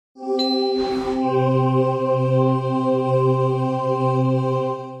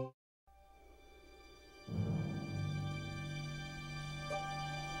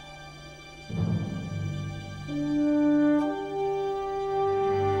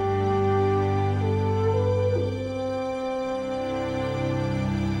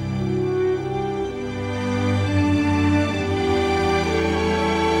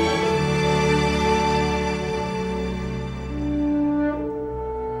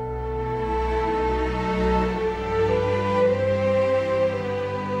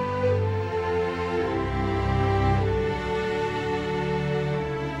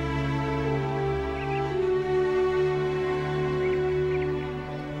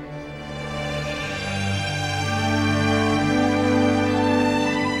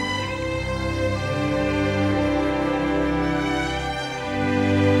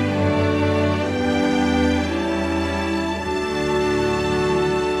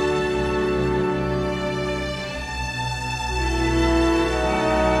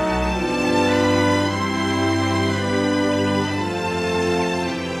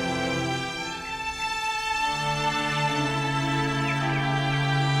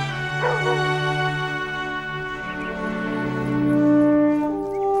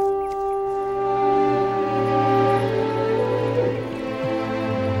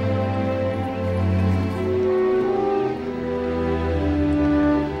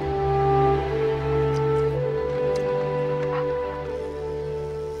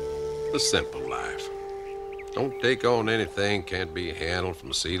the simple life. Don't take on anything can't be handled from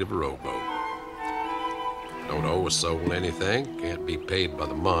the seat of a rowboat. Don't owe a soul anything can't be paid by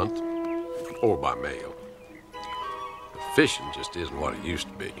the month or by mail. Fishing just isn't what it used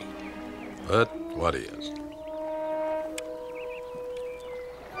to be, but what is.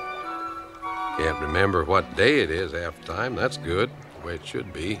 Can't remember what day it is half the time. That's good, the way it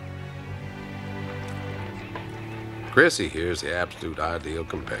should be. Chrissy here's the absolute ideal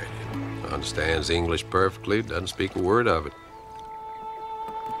companion. Understands English perfectly, doesn't speak a word of it.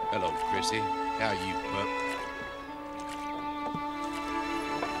 Hello, Chrissy. How are you, pup?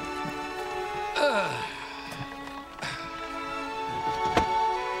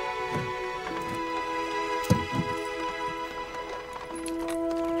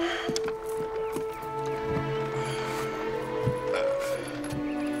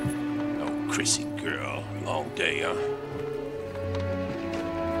 Oh, Chrissy girl. Long day, huh?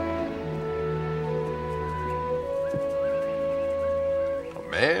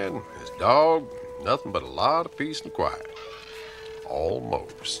 Man, his dog, nothing but a lot of peace and quiet.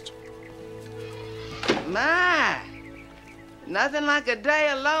 Almost. My, nothing like a day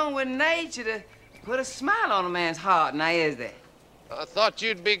alone with nature to put a smile on a man's heart, now is there? I thought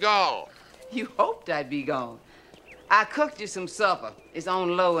you'd be gone. You hoped I'd be gone. I cooked you some supper. It's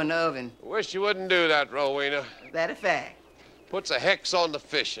on low in the oven. Wish you wouldn't do that, Rowena. That a fact. Puts a hex on the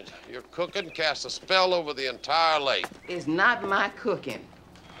fishing. Your cooking casts a spell over the entire lake. It's not my cooking.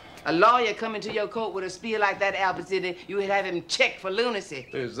 A lawyer come into your court with a spiel like that, Albert City, you would have him checked for lunacy.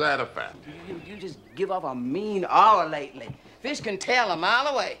 Is that a fact? You just give off a mean aura lately. Fish can tell a mile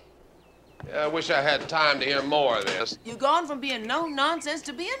away. Yeah, I wish I had time to hear more of this. You've gone from being no nonsense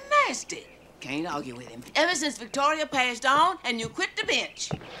to being nasty. Can't argue with him. Ever since Victoria passed on and you quit the bench.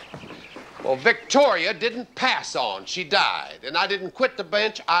 Well, Victoria didn't pass on. She died. And I didn't quit the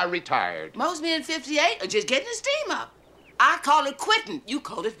bench. I retired. Most men 58 are just getting the steam up. I call it quitting. You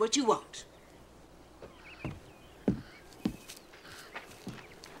call it what you want.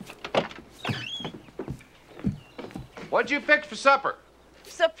 What'd you fix for supper?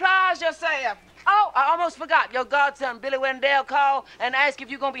 Surprise yourself. Oh, I almost forgot. Your godson, Billy Wendell, called and asked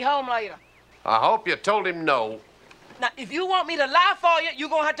if you're gonna be home later. I hope you told him no. Now, if you want me to lie for you, you're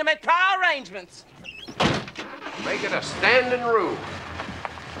gonna have to make prior arrangements. Make it a standing rule.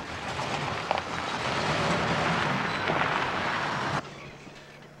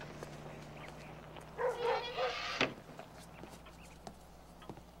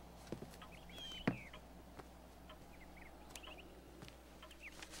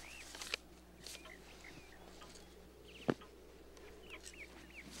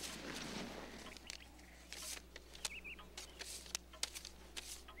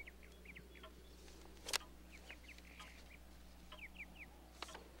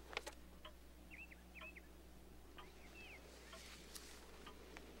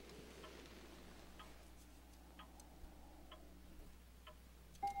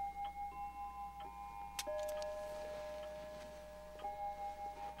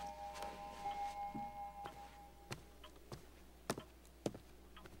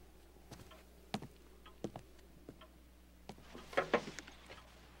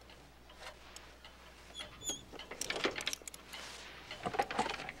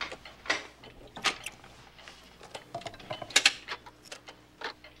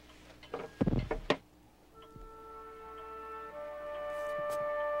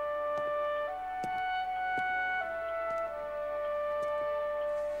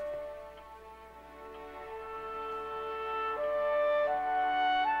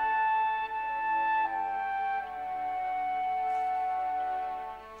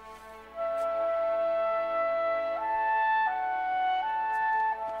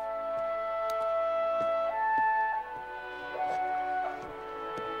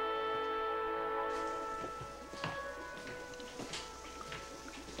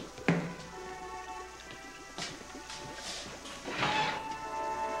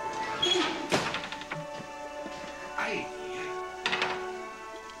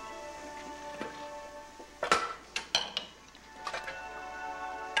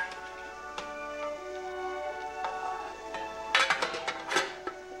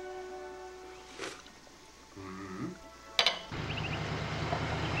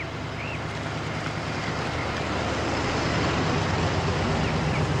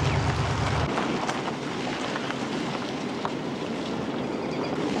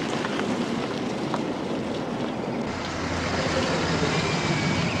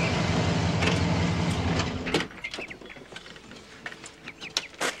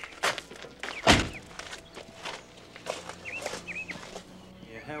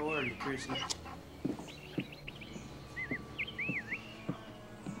 are you, Chrissy?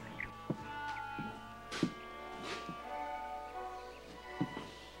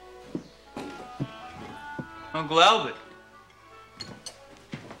 Uncle Albert,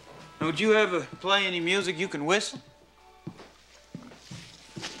 don't you ever play any music you can whistle?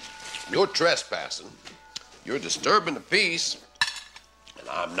 You're trespassing. You're disturbing the peace, and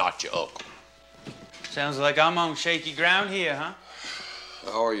I'm not your uncle. Sounds like I'm on shaky ground here, huh?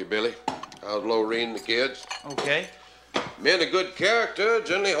 How are you, Billy? How's Lorene and the kids? Okay. Men of good character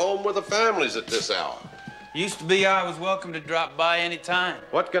generally home with their families at this hour. Used to be I was welcome to drop by any time.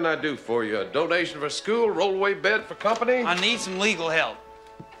 What can I do for you? A donation for school, rollaway bed for company? I need some legal help.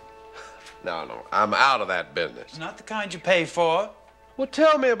 No, I'm out of that business. Not the kind you pay for. Well,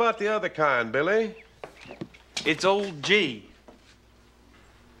 tell me about the other kind, Billy. It's old G.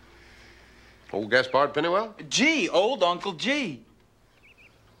 Old Gaspard Pennywell? G, old Uncle G.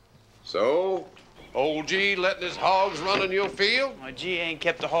 So, old G letting his hogs run in your field? My G ain't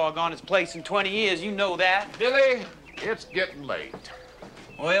kept a hog on its place in 20 years, you know that. Billy, it's getting late.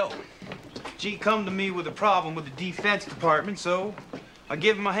 Well, G come to me with a problem with the Defense Department, so I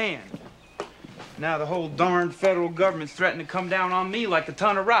give him a hand. Now the whole darn federal government's threatening to come down on me like a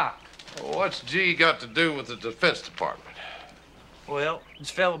ton of rock. Well, what's G got to do with the Defense Department? Well,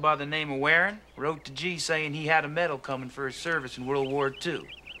 this fellow by the name of Warren wrote to G saying he had a medal coming for his service in World War II.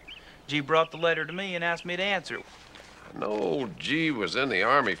 G brought the letter to me and asked me to answer it. I know old G was in the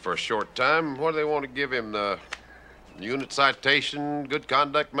Army for a short time. What do they want to give him, the unit citation, good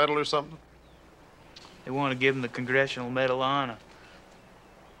conduct medal or something? They want to give him the Congressional Medal of Honor.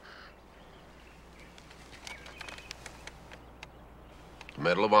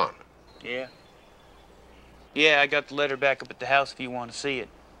 Medal of Honor. Yeah. Yeah, I got the letter back up at the house if you want to see it.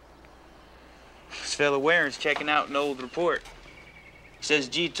 This fellow Warren's checking out an old report. He says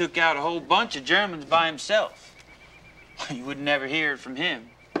G took out a whole bunch of Germans by himself. You would never hear it from him.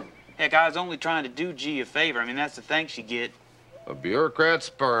 Heck, I was only trying to do G a favor. I mean, that's the thanks you get. A bureaucrat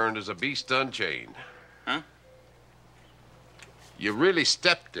spurned is a beast unchained. Huh? You really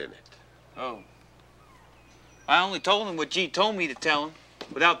stepped in it. Oh. I only told him what G told me to tell him,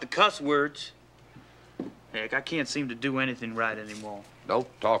 without the cuss words. Heck, I can't seem to do anything right anymore. Don't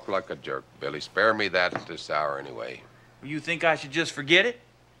talk like a jerk, Billy. Spare me that at this hour anyway. You think I should just forget it?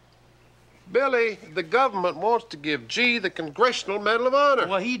 Billy, the government wants to give G the Congressional Medal of Honor.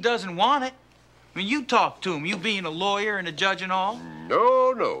 Well, he doesn't want it. I mean, you talk to him, you being a lawyer and a judge and all.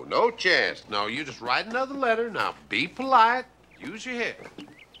 No chance. No, you just write another letter. Now, be polite. Use your head.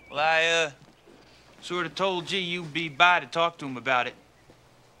 Well, I, sort of told G you'd be by to talk to him about it.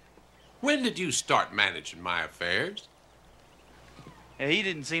 When did you start managing my affairs? Yeah, he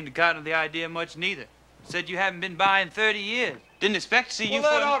didn't seem to cotton to the idea much neither. Said you haven't been by in 30 years. Didn't expect to see you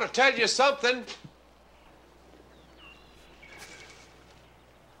Well, for... that ought to tell you something.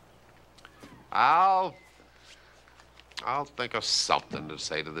 I'll think of something to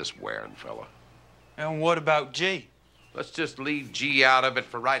say to this Warren fella. And what about G? Let's just leave G out of it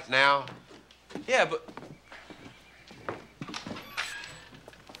for right now. Yeah, but...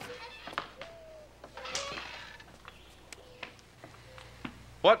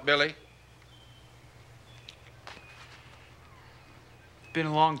 What, Billy? It's been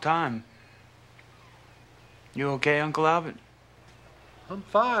a long time. You okay, Uncle Albert? I'm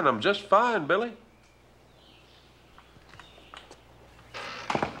fine. I'm just fine, Billy.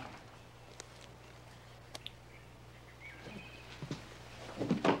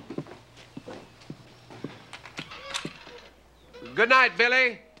 Good night,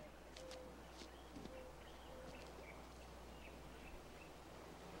 Billy.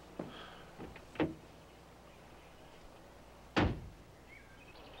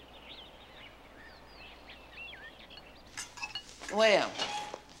 Well,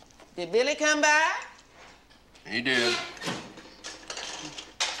 did Billy come by? He did.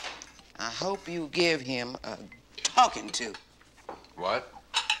 I hope you give him a talking to. What?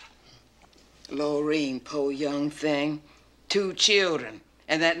 Lorene, poor young thing. 2 children.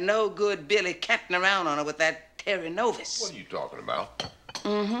 And that no-good Billy catting around on her with that Terry Novus. What are you talking about?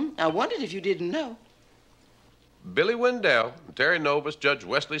 I wondered if you didn't know. Billy Wendell, Terry Novus, Judge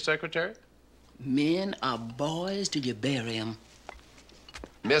Wesley's secretary? Men are boys till you bury 'em.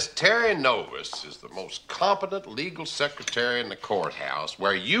 Miss Terry Novus is the most competent legal secretary in the courthouse,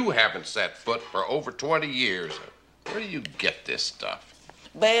 where you haven't set foot for over 20 years. Where do you get this stuff?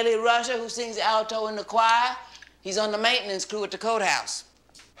 Bailey Rusher, who sings alto in the choir, he's on the maintenance crew at the courthouse.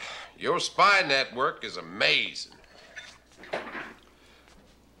 Your spy network is amazing.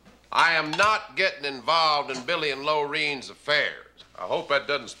 I am not getting involved in Billy and Lorene's affairs. I hope that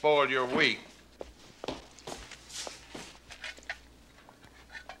doesn't spoil your week.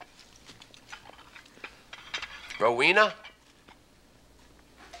 Rowena,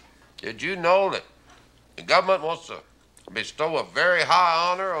 did you know that the government wants to bestow a very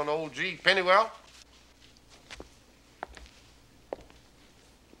high honor on old G. Pennywell?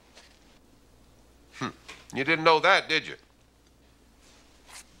 You didn't know that, did you?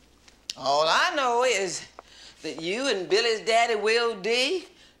 All I know is that you and Billy's daddy, Will D.,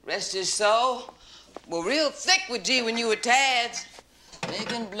 rest his soul, were real thick with G when you were tads.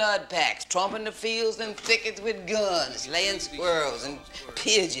 Making blood packs, tromping the fields and thickets with guns, laying squirrels and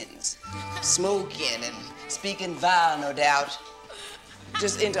pigeons, smoking and speaking vile, no doubt.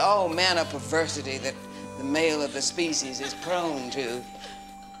 Just into all manner of perversity that the male of the species is prone to.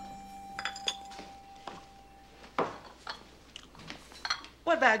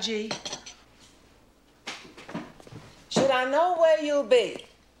 What about G? Should I know where you'll be?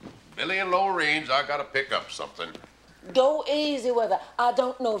 Billy and Lorene's, I gotta pick up something. Go easy with her. I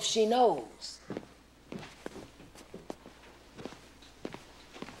don't know if she knows.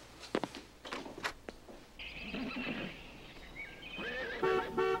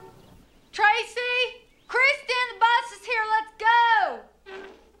 Tracy! Kristen, the bus is here. Let's go!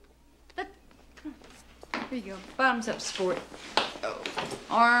 Here you go. Bottoms up, sport. Oh.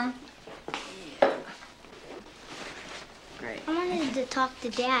 Arm. Yeah. Great. I wanted to talk to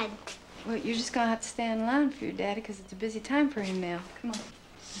Dad. Well, you're just gonna have to stay in line for your daddy because it's a busy time for him now. Come on.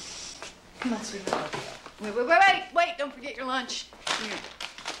 Come on, sweetheart. Wait, don't forget your lunch. Here.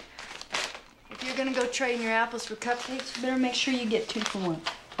 If you're gonna go trading your apples for cupcakes, you better make sure you get 2 for 1,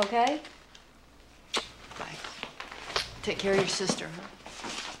 okay? Bye. Take care of your sister, huh?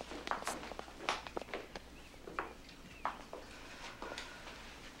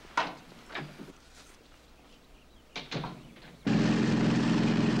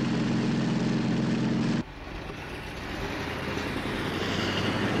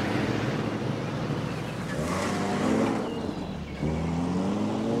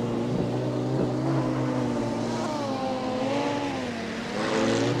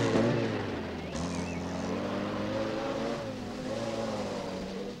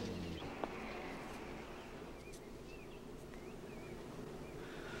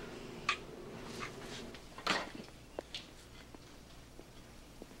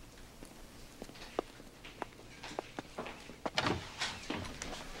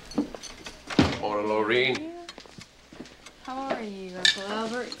 Morning, Lorene. How are you, Uncle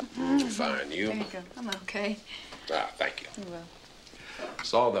Albert? Fine, you? There you go. I'm okay. Ah, thank you. You will.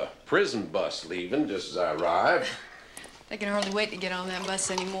 Saw the prison bus leaving just as I arrived. They can hardly wait to get on that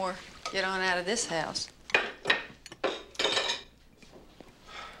bus anymore. Get on out of this house.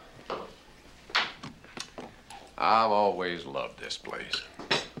 I've always loved this place.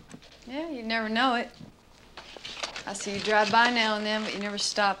 Yeah, you never know it. I see you drive by now and then, but you never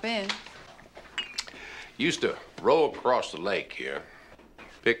stop in. Used to row across the lake here,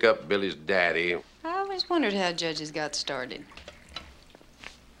 pick up Billy's daddy. I always wondered how judges got started.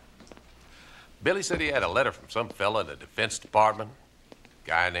 Billy said he had a letter from some fella in the Defense Department,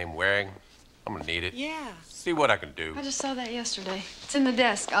 guy named Waring. I'm gonna need it. Yeah. See what I can do. I just saw that yesterday. It's in the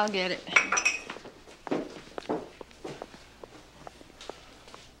desk. I'll get it.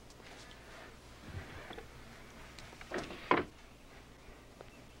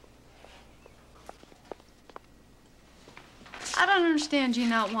 I don't understand you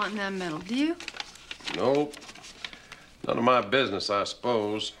not wanting that medal, do you? Nope. None of my business, I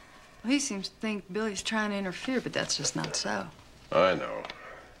suppose. Well, he seems to think Billy's trying to interfere, but that's just not so. I know.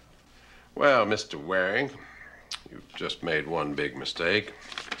 Well, Mr. Waring, you've just made one big mistake.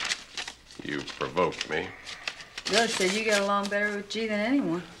 You provoked me. Billy said you got along better with G than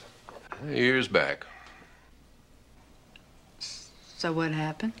anyone. Years back. So what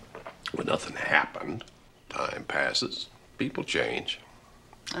happened? Well, nothing happened. Time passes. People change.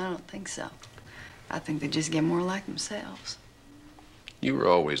 I don't think so. I think they just get more like themselves. You were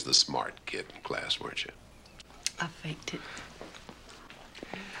always the smart kid in class, weren't you? I faked it.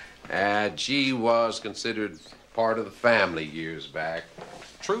 G was considered part of the family years back.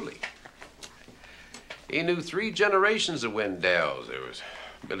 Truly. He knew 3 generations of Wendells. There was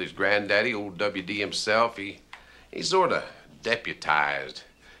Billy's granddaddy, old W.D. himself. He sort of deputized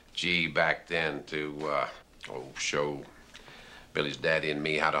G back then to, show Billy's daddy and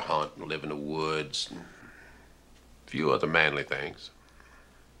me how to hunt and live in the woods and a few other manly things.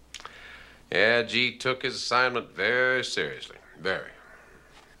 Yeah, G took his assignment very seriously, very.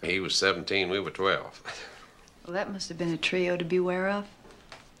 He was 17, we were 12. Well, that must have been a trio to beware of.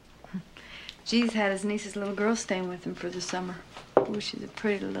 G's had his niece's little girl staying with him for the summer. Ooh, she's a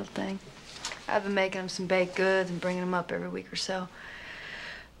pretty little thing. I've been making them some baked goods and bringing them up every week or so.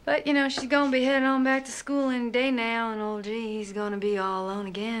 But, you know, she's gonna be heading on back to school any day now, and old G, he's gonna be all alone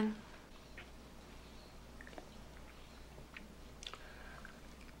again.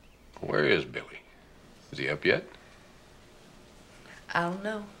 Where is Billy? Is he up yet? I don't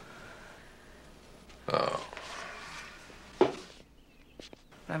know. Oh. But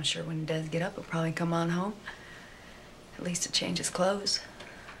I'm sure when he does get up, he'll probably come on home. At least to change his clothes.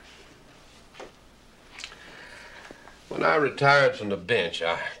 When I retired from the bench,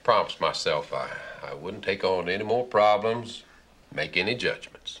 I promised myself I wouldn't take on any more problems, make any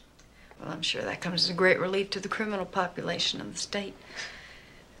judgments. Well, I'm sure that comes as a great relief to the criminal population of the state.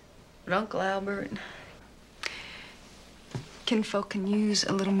 But Uncle Albert, kinfolk can use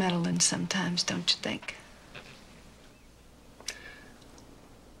a little meddling sometimes, don't you think?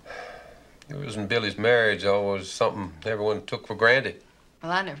 Yours and Billy's marriage always something everyone took for granted.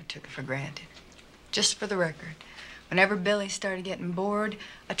 Well, I never took it for granted. Just for the record, whenever Billy started getting bored,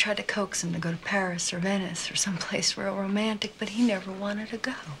 I tried to coax him to go to Paris or Venice or someplace real romantic, but he never wanted to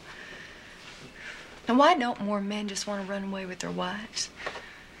go. Now, why don't more men just want to run away with their wives?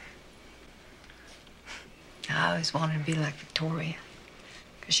 I always wanted to be like Victoria,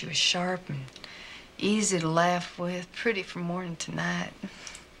 because she was sharp and easy to laugh with, pretty from morning to night.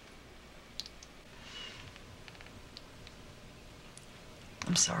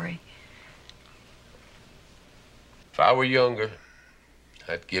 I'm sorry. If I were younger,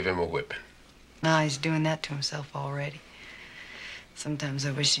 I'd give him a whipping. No, he's doing that to himself already. Sometimes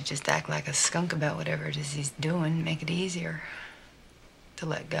I wish he'd just act like a skunk about whatever it is he's doing, make it easier to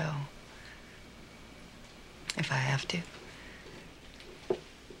let go. If I have to.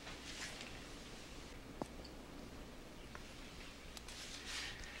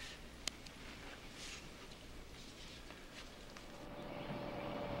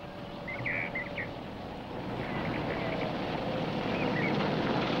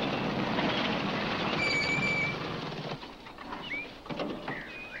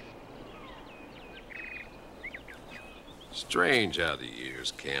 Strange how the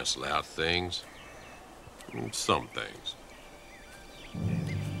years cancel out things. Some things.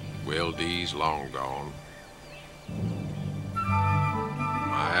 Will D's long gone.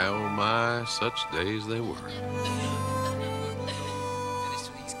 My, oh my, such days they were. Finish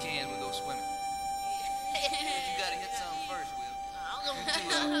these cans, we'll go swimming. You gotta hit something first, Will.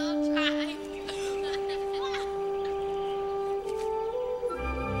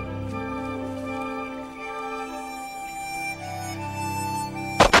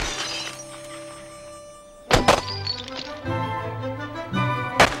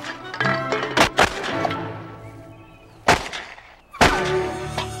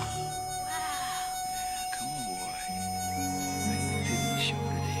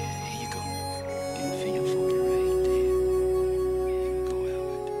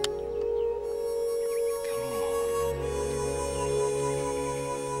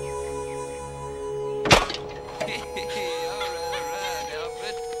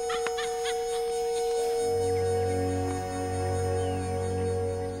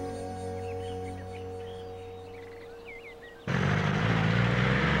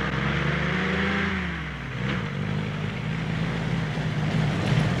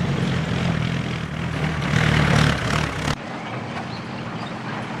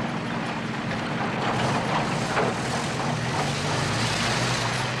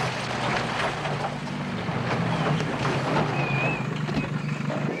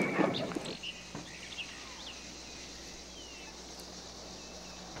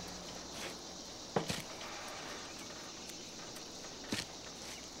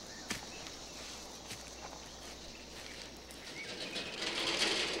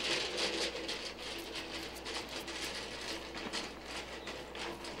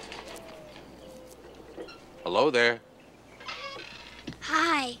 Hello there.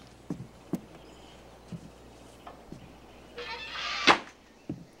 Hi.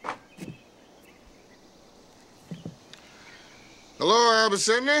 Hello, Albert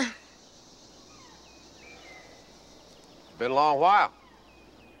Sidney. Been a long while.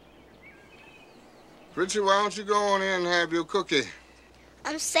 Richard, why don't you go on in and have your cookie?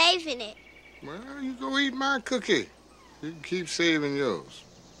 I'm saving it. Well, you go eat my cookie. You can keep saving yours.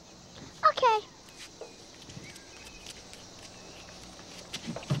 Okay.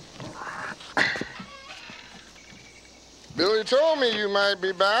 Billy told me you might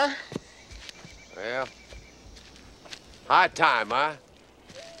be by. Well, high time, huh?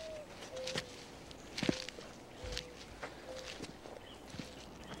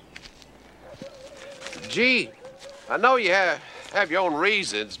 Gee, I know you have your own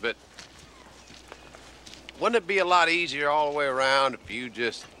reasons, but wouldn't it be a lot easier all the way around if you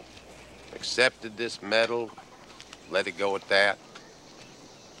just accepted this medal, let it go at that?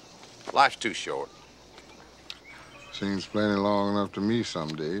 Life's too short. Seems plenty long enough to me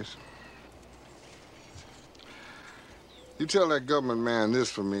some days. You tell that government man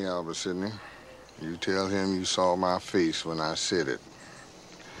this for me, Albert Sidney. You tell him you saw my face when I said it.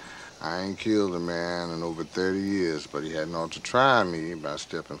 I ain't killed a man in over 30 years, but he hadn't ought to try me by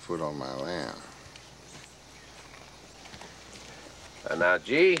stepping foot on my land. Now,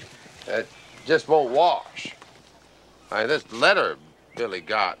 G, that just won't wash. This letter Billy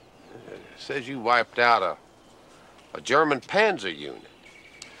got says you wiped out a German panzer unit.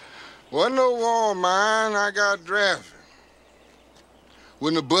 Wasn't no war of mine. I got drafted.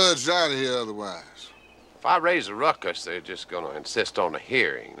 Wouldn't have budged out of here otherwise. If I raise a ruckus, they're just going to insist on a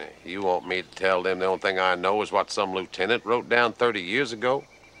hearing. You want me to tell them the only thing I know is what some lieutenant wrote down 30 years ago?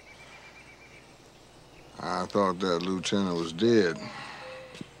 I thought that lieutenant was dead.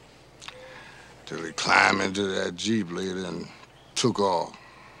 Till he climbed into that Jeep later and took off.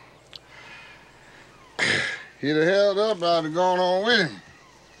 He'd have held up, I'd have gone on with him.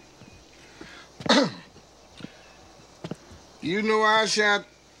 You know I shot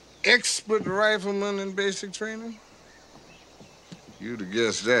expert riflemen in basic training? You'd have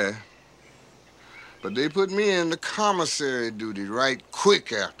guessed that. But they put me in the commissary duty right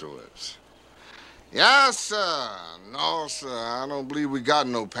quick afterwards. Yes, sir. No, sir. I don't believe we got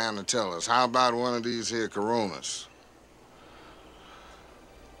no Panatellas. How about one of these here Coronas?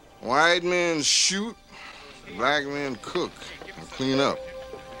 White men shoot, black men cook and clean up.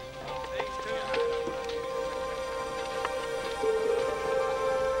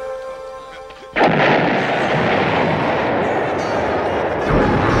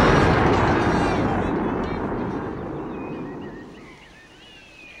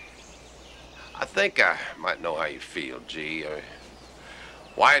 I think I might know how you feel, G.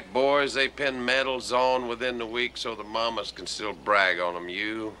 White boys, they pin medals on within the week so the mamas can still brag on them.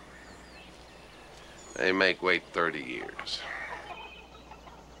 You, they make wait 30 years.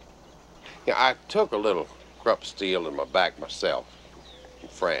 Yeah, I took a little Krupp steel in my back myself in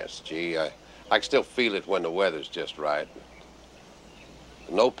France, G. I can still feel it when the weather's just right.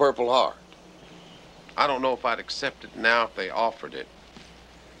 No Purple Heart. I don't know if I'd accept it now if they offered it.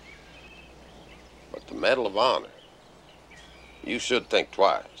 But the Medal of Honor, you should think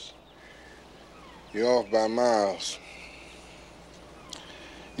twice. You're off by miles.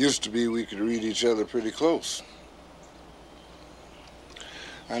 Used to be we could read each other pretty close.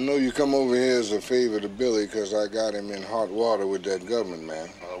 I know you come over here as a favor to Billy because I got him in hot water with that government man.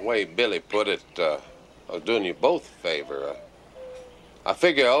 The way Billy put it, I was doing you both a favor. I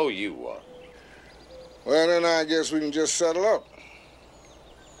figure I owe you one. Well, then I guess we can just settle up.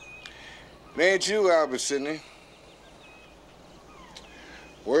 It ain't you, Albert Sidney.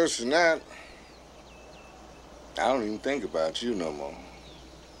 Worse than that, I don't even think about you no more.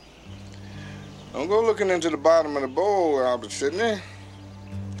 Don't go looking into the bottom of the bowl, Albert Sidney.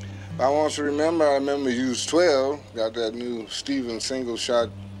 If I want to remember, I remember you was 12, got that new Stevens single-shot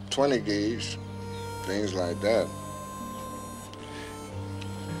 20 gauge, things like that.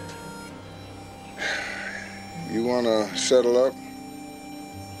 You want to settle up?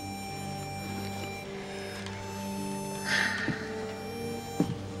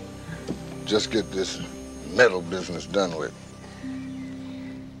 Just get this metal business done with.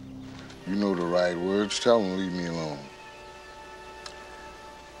 You know the right words. Tell them leave me alone.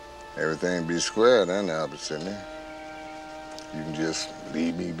 Everything be square then, Albert Sidney. You can just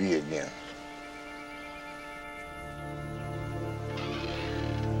leave me be again.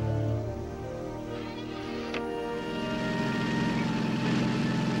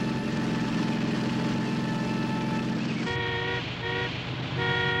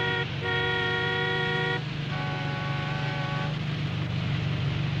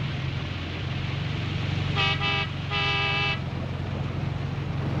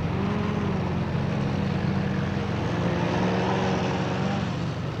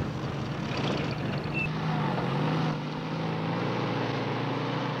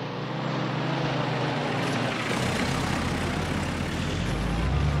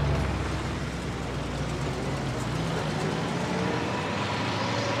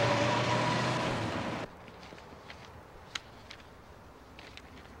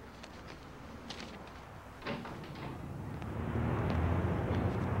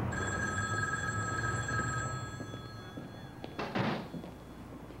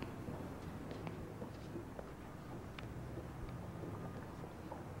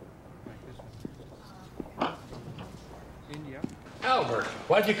 Albert,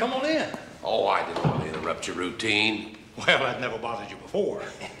 why'd you come on in? Oh, I didn't want to interrupt your routine. Well, that never bothered you before.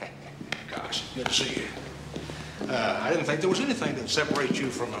 Gosh, good to see you. I didn't think there was anything that separates you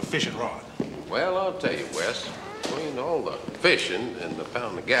from a fishing rod. Well, I'll tell you, Wes. Between all the fishing and the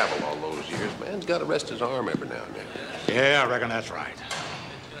pound of gavel all those years, man's got to rest his arm every now and then. Yeah, I reckon that's right.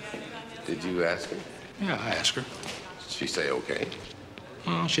 Did you ask her? Yeah, I asked her. Did she say okay?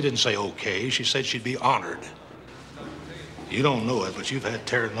 Well, she didn't say okay. She said she'd be honored. You don't know it, but you've had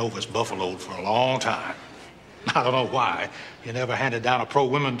Terra Novus buffaloed for a long time. I don't know why. You never handed down a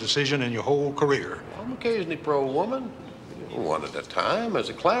pro-women decision in your whole career. I'm occasionally pro-woman. One at a time. As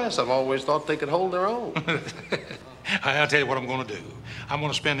a class, I've always thought they could hold their own. I'll tell you what I'm going to do. I'm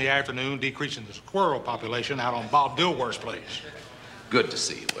going to spend the afternoon decreasing the squirrel population out on Bob Dilworth's place. Good to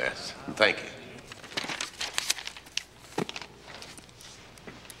see you, Wes. And thank you.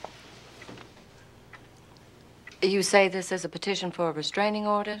 You say this is a petition for a restraining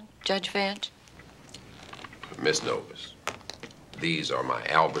order, Judge Finch? Miss Novus, these are my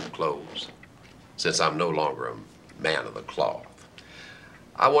Albert clothes. Since I'm no longer a man of the cloth,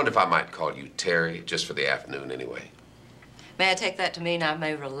 I wonder if I might call you Terry, just for the afternoon anyway. May I take that to mean I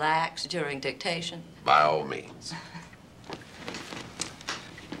may relax during dictation? By all means.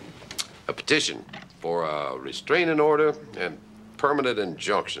 A petition for a restraining order and permanent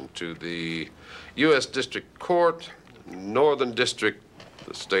injunction to the U.S. District Court, Northern District,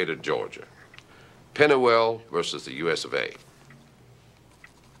 the state of Georgia. Pennywell versus the U.S. of A.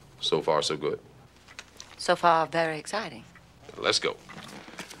 So far, so good. So far, very exciting. Let's go.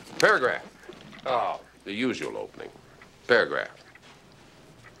 Paragraph. Oh, the usual opening. Paragraph.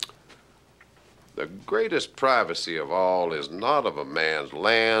 The greatest privacy of all is not of a man's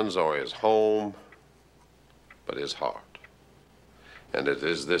lands or his home, but his heart. And it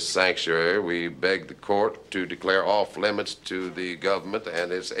is this sanctuary we beg the court to declare off limits to the government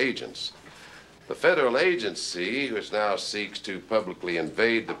and its agents. The federal agency, which now seeks to publicly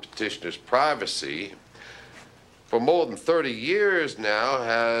invade the petitioner's privacy, for more than 30 years now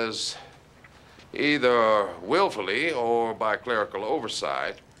has either willfully or by clerical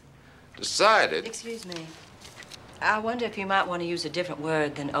oversight decided... Excuse me. I wonder if you might want to use a different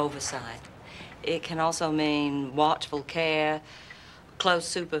word than oversight. It can also mean watchful care, close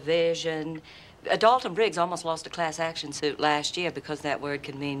supervision. Dalton Briggs almost lost a class action suit last year because that word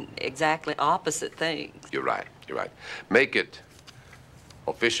can mean exactly opposite things. You're right, you're right. Make it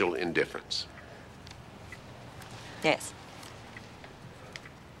official indifference. Yes.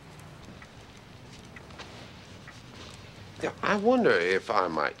 Now, I wonder if I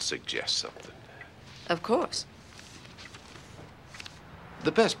might suggest something. Of course.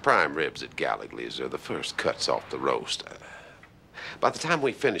 The best prime ribs at Gallagher's are the first cuts off the roast. By the time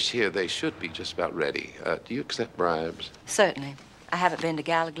we finish here, they should be just about ready. Do you accept bribes? Certainly. I haven't been to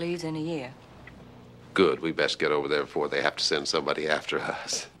Gallagher's in a year. Good. We best get over there before they have to send somebody after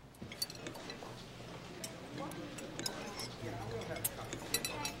us.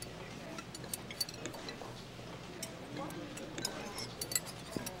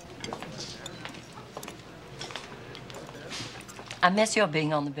 I miss your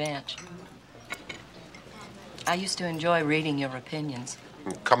being on the bench. I used to enjoy reading your opinions.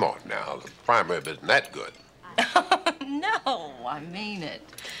 Come on now. The prime rib isn't that good. No, I mean it.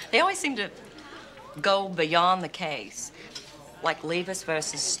 They always seem to go beyond the case. Like Levis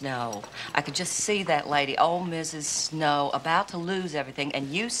versus Snow. I could just see that lady, old Mrs. Snow, about to lose everything, and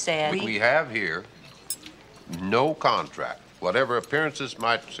you said... We have here no contract. Whatever appearances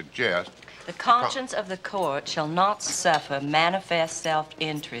might suggest... The conscience of the court shall not suffer manifest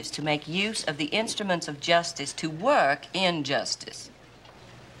self-interest to make use of the instruments of justice to work injustice.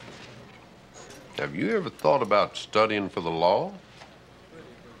 Have you ever thought about studying for the law?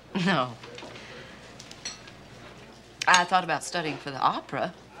 No. I thought about studying for the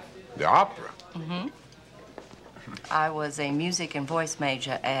opera. The opera? Mm-hmm. I was a music and voice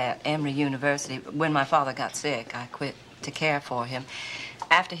major at Emory University. When my father got sick, I quit to care for him.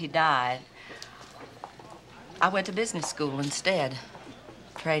 After he died, I went to business school instead.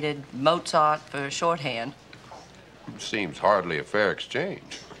 Traded Mozart for shorthand. Seems hardly a fair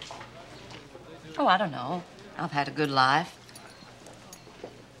exchange. Oh, I don't know. I've had a good life.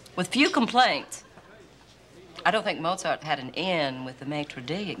 With few complaints. I don't think Mozart had an in with the maitre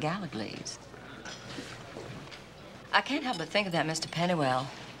d' at Gallagher's. I can't help but think of that Mr. Pennywell.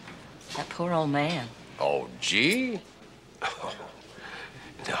 That poor old man. Oh, G? Oh,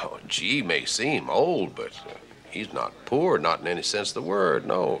 no, G may seem old, but he's not poor, not in any sense of the word.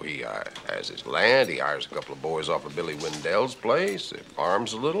 No, he has his land. He hires a couple of boys off of Billy Wendell's place. He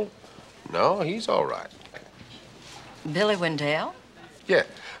farms a little. No, he's all right. Billy Wendell? Yeah.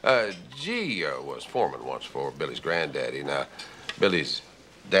 G was foreman once for Billy's granddaddy. Now, Billy's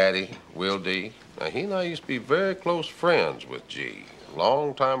daddy, Will D., he and I used to be very close friends with G. A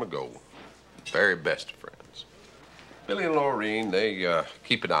long time ago. Very best of friends. Billy and Laureen, they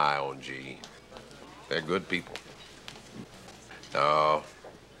keep an eye on G. They're good people. No,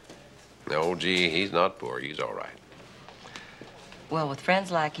 G, he's not poor. He's all right. Well, with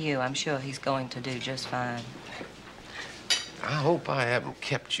friends like you, I'm sure he's going to do just fine. I hope I haven't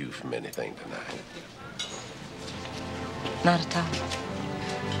kept you from anything tonight. Not at all.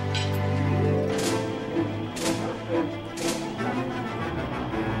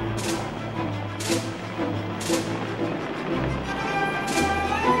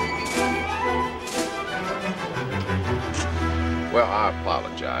 Well, I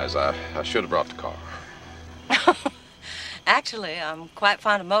apologize. I should have brought the car. Actually, I'm quite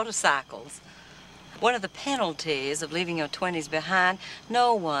fond of motorcycles. One of the penalties of leaving your 20s behind,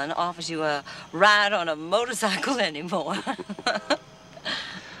 no one offers you a ride on a motorcycle anymore.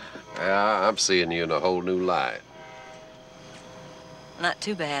 Yeah, I'm seeing you in a whole new light. Not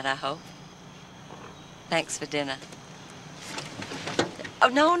too bad, I hope. Thanks for dinner. Oh,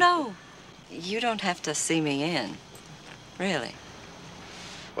 no. You don't have to see me in. Really.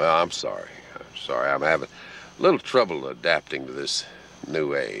 Well, I'm sorry. I'm having a little trouble adapting to this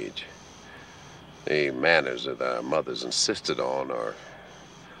new age. The manners that our mothers insisted on are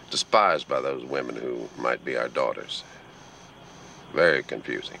despised by those women who might be our daughters. Very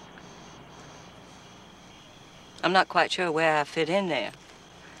confusing. I'm not quite sure where I fit in there.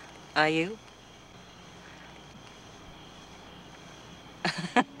 Are you?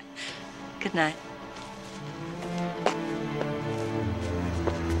 Good night.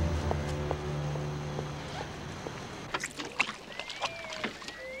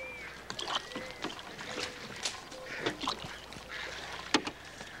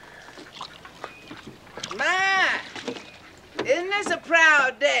 Isn't this a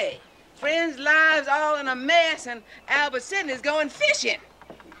proud day? Friends' lives all in a mess, and Albert Sidney's going fishing.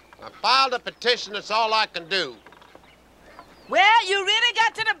 I filed a petition. That's all I can do. Well, you really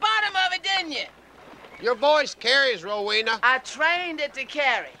got to the bottom of it, didn't you? Your voice carries, Rowena. I trained it to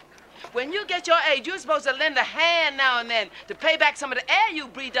carry. When you get your age, you're supposed to lend a hand now and then to pay back some of the air you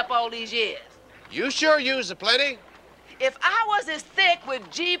breathed up all these years. You sure use a plenty. If I was as thick with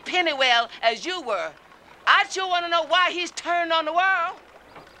G. Pennywell as you were, I'd sure want to know why he's turned on the world.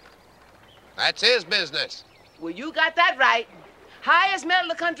 That's his business. Well, you got that right. Highest medal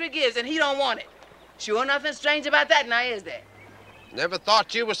the country gives, and he don't want it. Sure nothing strange about that, now is there? Never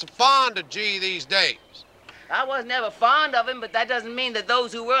thought you were so fond of G these days. I was never fond of him, but that doesn't mean that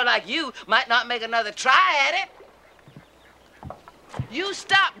those who were like you might not make another try at it. You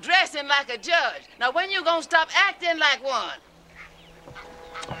stop dressing like a judge. Now, when you gonna stop acting like one?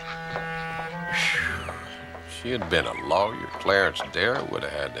 If she had been a lawyer, Clarence Darrah would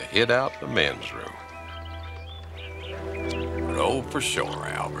have had to hit out the men's room. Row for shore,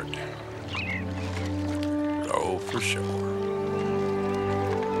 Albert. Row for shore.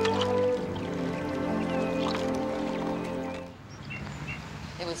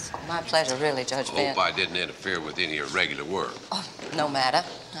 It was my pleasure, really, Judge Bent. Hope I didn't interfere with any of your regular work. Oh, no matter.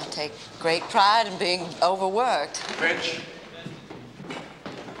 I take great pride in being overworked. Finch.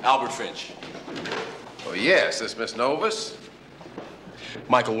 Albert Finch. Oh, yes, this Miss Novus.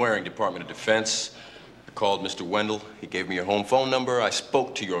 Michael Waring, Department of Defense. I called Mr. Wendell. He gave me your home phone number. I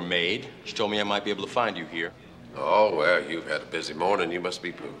spoke to your maid. She told me I might be able to find you here. Oh, well, you've had a busy morning. You must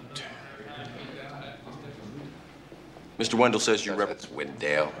be pooped. Mr. Wendell says you That's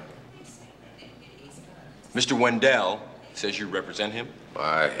Wendell. Mr. Wendell says you represent him?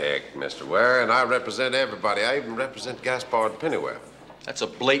 Why, heck, Mr. Waring, I represent everybody. I even represent Gaspard Pennywell. That's a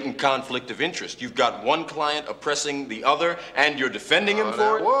blatant conflict of interest. You've got one client oppressing the other, and you're defending him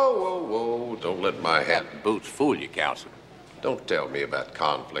for it? Whoa. Don't let my hat and boots fool you, Counselor. Don't tell me about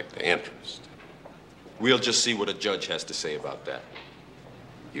conflict of interest. We'll just see what a judge has to say about that.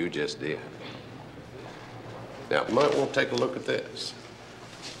 You just did. Now, you might want to take a look at this.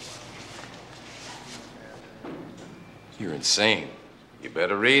 You're insane. You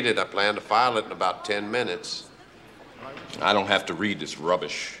better read it. I plan to file it in about 10 minutes. I don't have to read this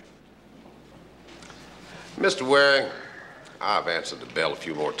rubbish. Mr. Waring, I've answered the bell a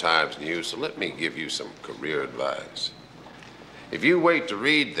few more times than you, so let me give you some career advice. If you wait to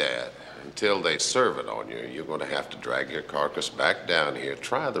read that until they serve it on you, you're going to have to drag your carcass back down here,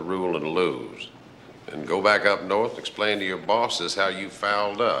 try the rule and lose, and go back up north and explain to your bosses how you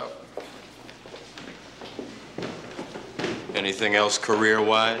fouled up. Anything else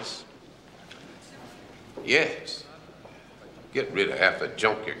career-wise? Yes. Get rid of half the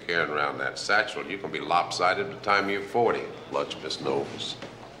junk you're carrying around that satchel. You can be lopsided by the time you're 40. Lunch, Miss Novus.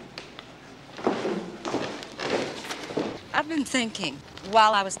 I've been thinking,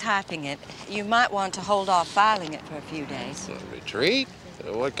 while I was typing it, you might want to hold off filing it for a few days. A retreat?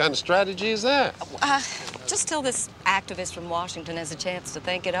 What kind of strategy is that? Just till this activist from Washington has a chance to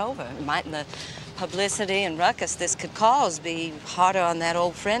think it over. Mightn't the publicity and ruckus this could cause be harder on that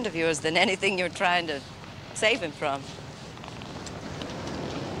old friend of yours than anything you're trying to save him from?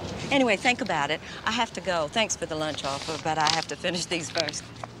 Anyway, think about it. I have to go. Thanks for the lunch offer, but I have to finish these first.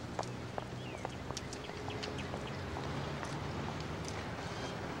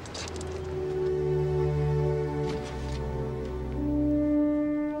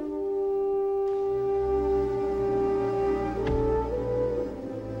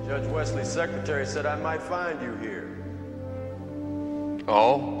 Judge Wesley's secretary said I might find you here.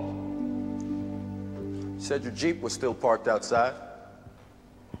 Oh? Said your Jeep was still parked outside.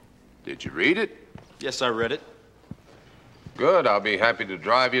 Did you read it? Yes, I read it. Good. I'll be happy to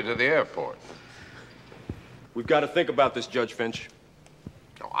drive you to the airport. We've got to think about this, Judge Finch.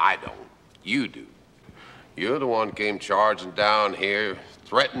 No, I don't. You do. You're the one came charging down here,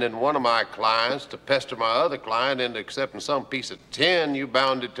 threatening one of my clients to pester my other client into accepting some piece of tin you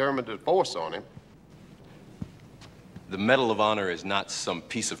bound determined to force on him. The Medal of Honor is not some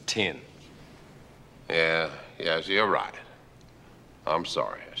piece of tin. Yes, you're right. I'm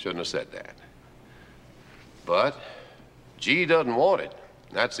sorry. I shouldn't have said that. But G doesn't want it.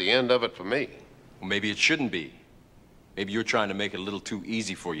 That's the end of it for me. Well, maybe it shouldn't be. Maybe you're trying to make it a little too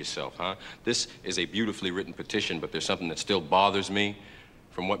easy for yourself, huh? This is a beautifully written petition, but there's something that still bothers me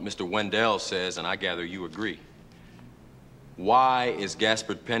from what Mr. Wendell says, and I gather you agree. Why is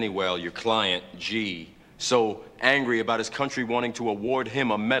Gaspard Pennywell, your client, G, so angry about his country wanting to award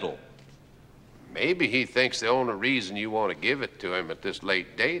him a medal? Maybe he thinks the only reason you want to give it to him at this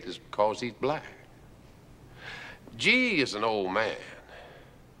late date is because he's black. G is an old man.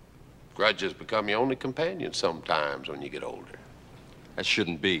 Grudges become your only companion sometimes when you get older. That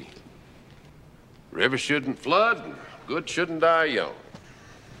shouldn't be. Rivers shouldn't flood, and good shouldn't die young.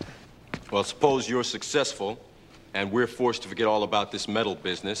 Well, suppose you're successful, and we're forced to forget all about this medal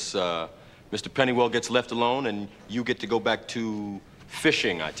business. Mr. Pennywell gets left alone, and you get to go back to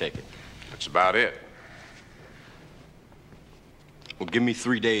fishing, I take it. That's about it. Well, give me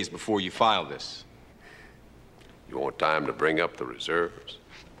 3 days before you file this. You want time to bring up the reserves?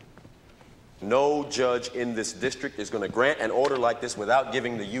 No judge in this district is going to grant an order like this without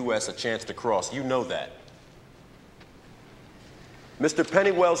giving the U.S. a chance to cross. You know that. Mr.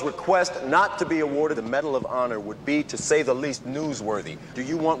 Pennywell's request not to be awarded the Medal of Honor would be, to say the least, newsworthy. Do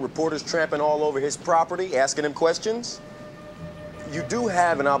you want reporters tramping all over his property, asking him questions? You do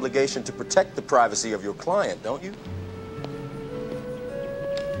have an obligation to protect the privacy of your client, don't you?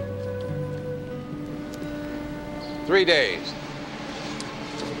 "3 days.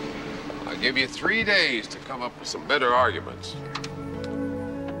 I'll give you 3 days to come up with some better arguments.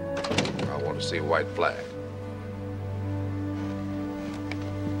 I want to see a white flag.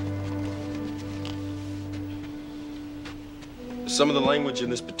 Some of the language in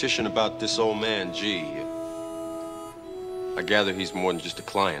this petition about this old man, G, I gather he's more than just a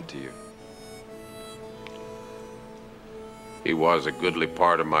client to you. He was a goodly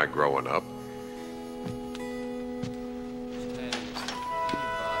part of my growing up.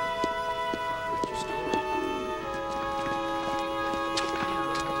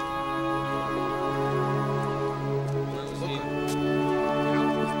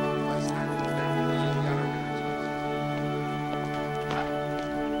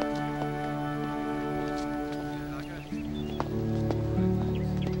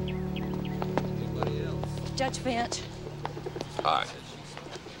 Judge Finch, Hi.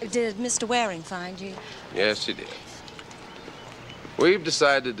 did Mr. Waring find you? Yes, he did. We've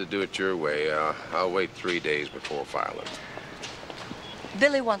decided to do it your way. I'll wait 3 days before filing.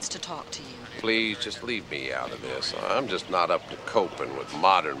 Billy wants to talk to you. Please, just leave me out of this. I'm just not up to coping with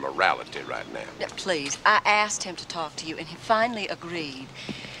modern morality right now. Yeah, please, I asked him to talk to you, and he finally agreed.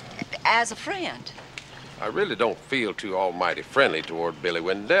 As a friend. I really don't feel too almighty friendly toward Billy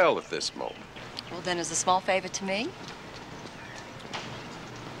Wendell at this moment. Well, then, as a small favor to me,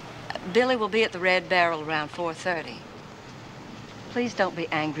 Billy will be at the Red Barrel around 4:30. Please don't be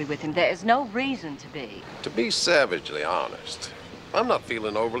angry with him. There is no reason to be. To be savagely honest, I'm not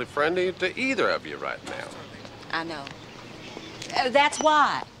feeling overly friendly to either of you right now. I know. That's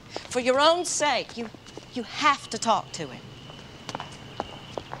why. For your own sake, you have to talk to him.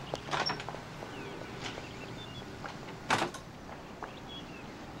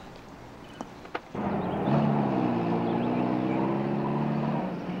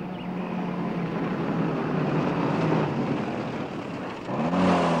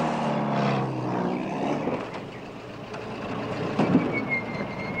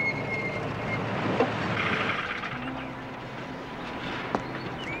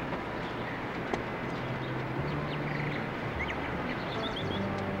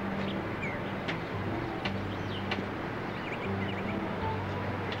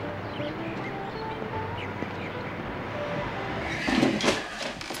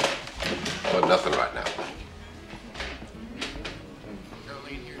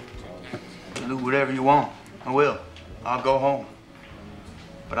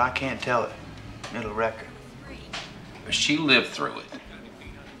 but I can't tell her. It'll wreck her. She lived through it.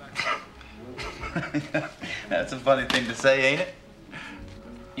 That's a funny thing to say, ain't it?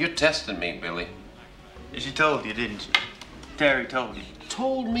 You're testing me, Billy. She told you, didn't she? Terry told you.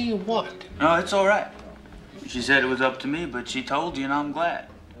 Told me what? No, it's all right. She said it was up to me, but she told you, and I'm glad.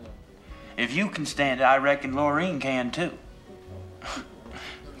 If you can stand it, I reckon Laureen can, too.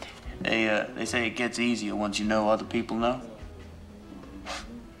 They say it gets easier once you know other people know.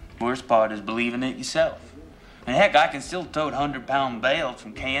 Worst part is believing it yourself. And heck, I can still tote 100-pound bales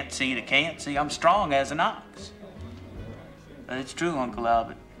from can't see to can't see. I'm strong as an ox. But it's true, Uncle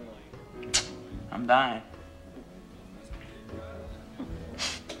Albert. I'm dying.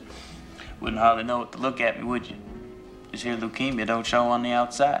 Wouldn't hardly know what to look at me, would you? This here leukemia don't show on the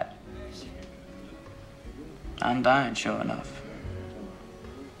outside. I'm dying, sure enough.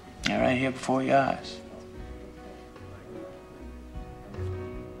 Yeah, right here before your eyes.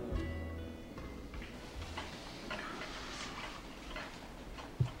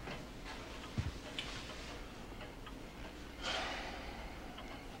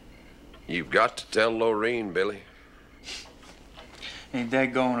 You've got to tell Laureen, Billy. Ain't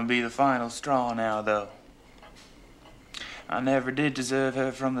that going to be the final straw now, though? I never did deserve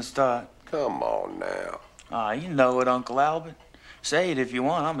her from the start. Come on now. Ah, you know it, Uncle Albert. Say it if you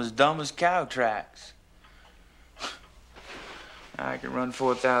want. I'm as dumb as cow tracks. I can run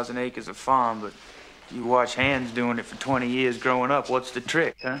 4,000 acres of farm, but you watch hands doing it for 20 years growing up. What's the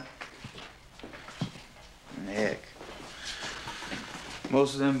trick, huh? Heck.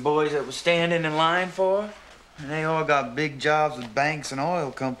 Most of them boys that was standing in line for her, they all got big jobs with banks and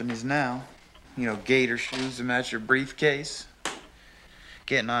oil companies now. You know, gator shoes to match your briefcase.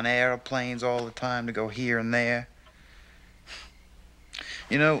 Getting on airplanes all the time to go here and there.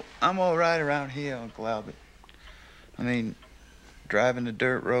 You know, I'm all right around here, Uncle Albert. I mean, driving the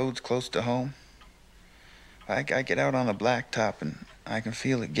dirt roads close to home. I get out on the blacktop and I can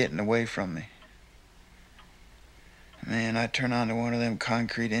feel it getting away from me. Man, I turn onto one of them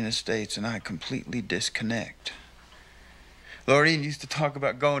concrete interstates and I completely disconnect. Laureen used to talk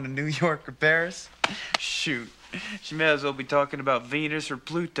about going to New York or Paris. Shoot, she may as well be talking about Venus or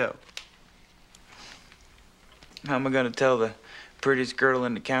Pluto. How am I gonna tell the prettiest girl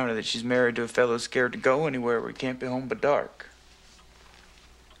in the county that she's married to a fellow scared to go anywhere where he can't be home but dark?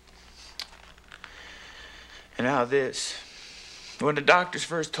 And now this. When the doctors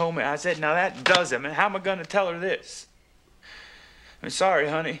first told me, I said, now that does it, man. How am I gonna tell her this? I'm sorry,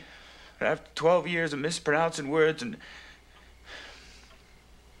 honey, but after 12 years of mispronouncing words and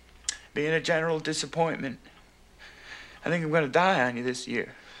being a general disappointment, I think I'm gonna die on you this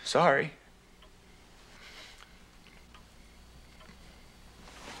year. Sorry.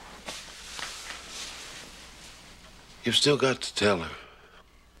 You've still got to tell her.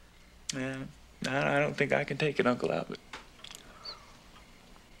 Yeah, I don't think I can take it, Uncle Albert.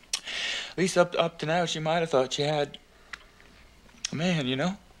 At least up to now, she might have thought she had a man, you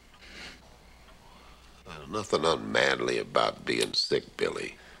know? Nothing unmanly about being sick,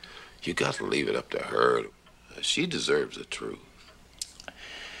 Billy. You got to leave it up to her. She deserves the truth.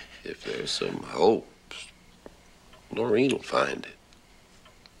 If there's some hope, Laureen will find it.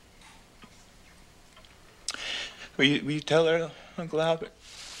 Will you tell her, Uncle Albert?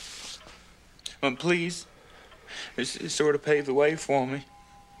 Well, please. It sort of paved the way for me.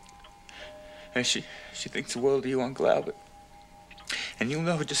 And she thinks the world of you, Uncle Albert. And you'll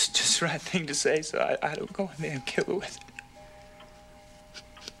know just the right thing to say, so I don't go in there and kill her with it.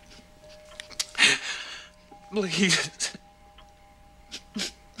 Please.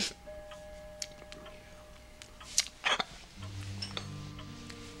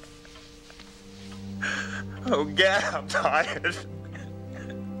 Oh, God, I'm tired.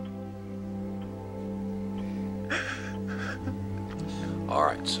 All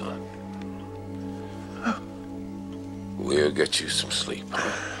right, son. We'll get you some sleep.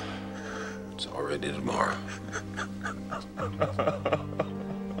 It's already tomorrow.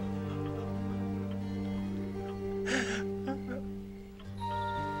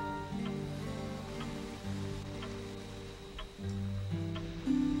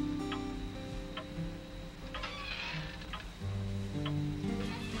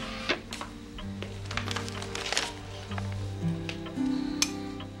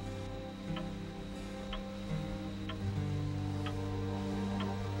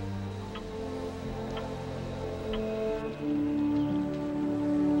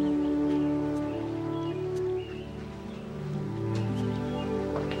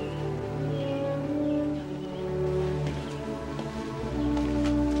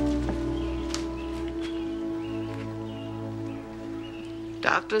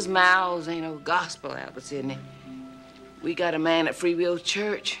 Doctors' mouths ain't no gospel, Albert Sidney. We got a man at Free Will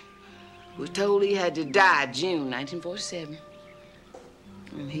Church who was told he had to die June 1947.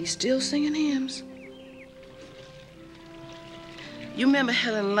 And he's still singing hymns. You remember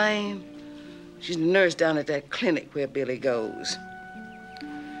Helen Lane? She's the nurse down at that clinic where Billy goes.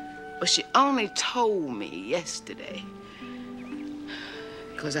 Well, she only told me yesterday,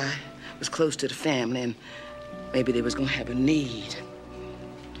 because I was close to the family and maybe they was gonna have a need.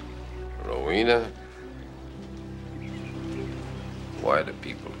 Rowena, why do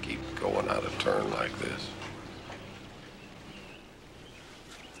people keep going out of turn like this?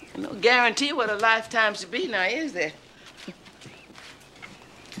 No guarantee what a lifetime should be now, is there?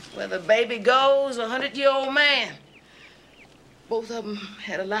 Whether baby goes or 100-year-old man, both of them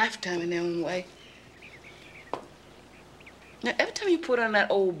had a lifetime in their own way. Now, every time you put on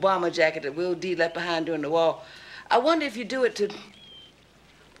that old bomber jacket that Will D left behind during the war, I wonder if you do it to...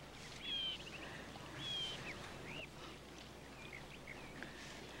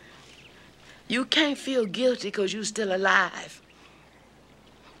 You can't feel guilty because you're still alive.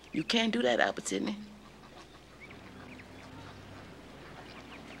 You can't do that, Albert Sidney.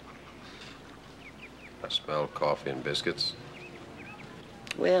 I smell coffee and biscuits.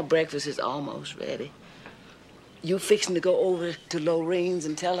 Well, breakfast is almost ready. You fixing to go over to Lorene's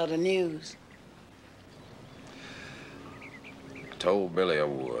and tell her the news? I told Billy I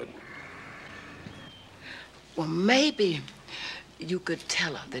would. Well, maybe you could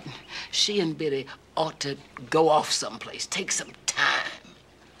tell her that she and Billy ought to go off someplace, take some time.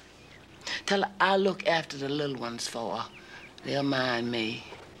 Tell her I'll look after the little ones for her. They'll mind me.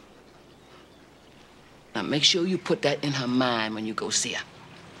 Now, make sure you put that in her mind when you go see her.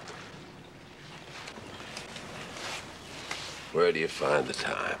 Where do you find the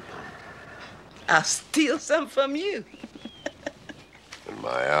time? I'll steal some from you. In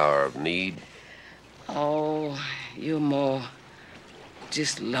my hour of need? Oh, you're more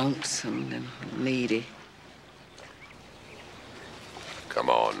just lonesome than needy. Come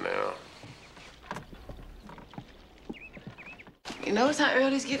on now. You notice how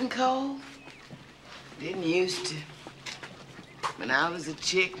early it's getting cold? Didn't used to. When I was a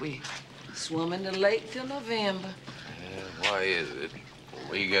chick, we swum in the lake till November. Yeah, why is it?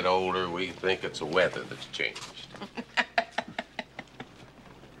 When we get older, we think it's the weather that's changed.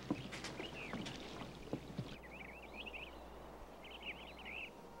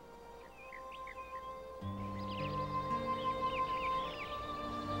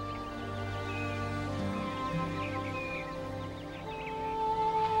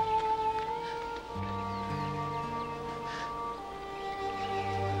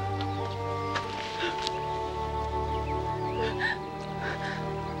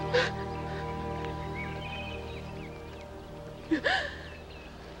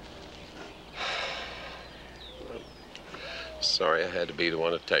 Sorry I had to be the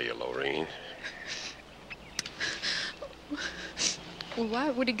one to tell you, Lorene. Well,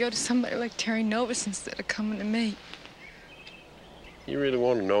 why would he go to somebody like Terry Novus instead of coming to me? You really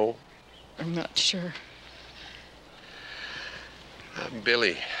want to know? I'm not sure.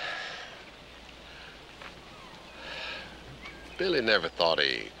 Billy never thought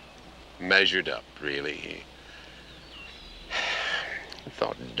he measured up, really. He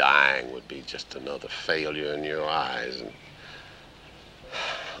thought dying would be just another failure in your eyes and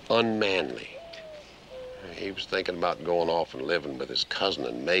unmanly. He was thinking about going off and living with his cousin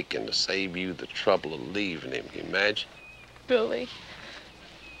in Macon to save you the trouble of leaving him. Can you imagine? Billy.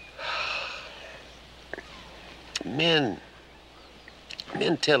 Men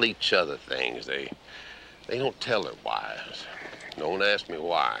tell each other things. They don't tell their wives. Don't ask me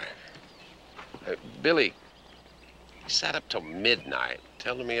why. Billy, he sat up till midnight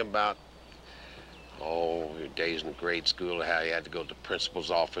telling me about, your days in grade school, how he had to go to the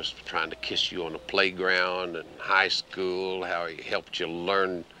principal's office for trying to kiss you on the playground, and high school, how he helped you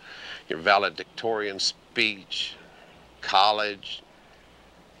learn your valedictorian speech, college.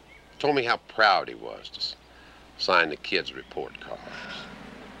 Told me how proud he was to sign the kids' report cards.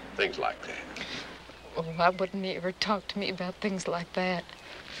 Things like that. Oh, why wouldn't he ever talk to me about things like that?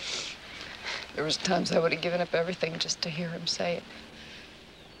 There was times I would have given up everything just to hear him say it.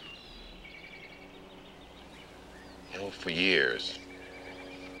 You know, for years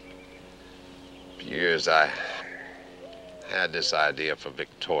I had this idea for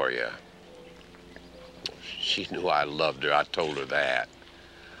Victoria. She knew I loved her. I told her that.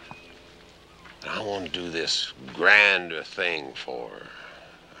 And I want to do this grander thing for her.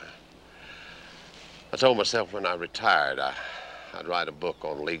 I told myself when I retired, I'd write a book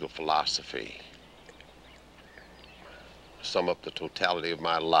on legal philosophy. sum up the totality of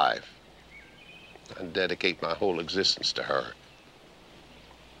my life and dedicate my whole existence to her.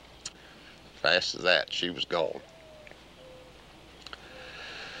 Fast as that, she was gone.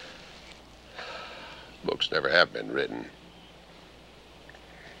 Books never have been written.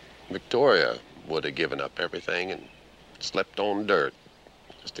 Victoria would have given up everything and slept on dirt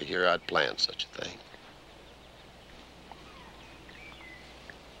just to hear I'd planned such a thing.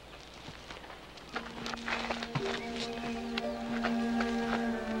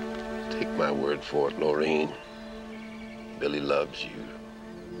 Take my word for it, Lorene. Billy loves you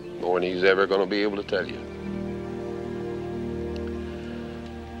more than he's ever going to be able to tell you.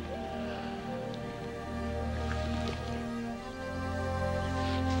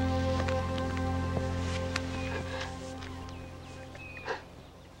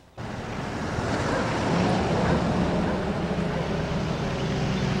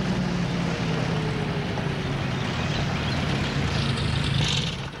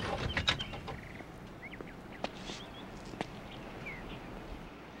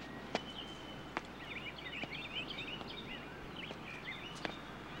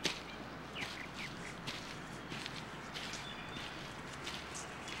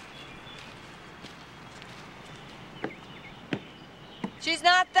 She's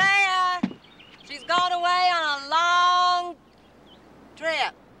not there. She's gone away on a long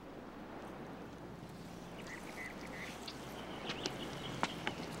trip.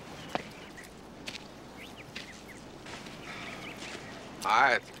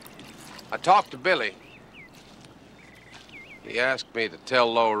 I talked to Billy. He asked me to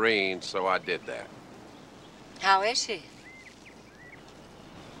tell Lorene, so I did that. How is she?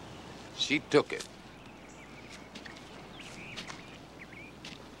 She took it.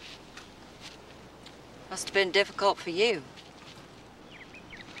 Must have been difficult for you.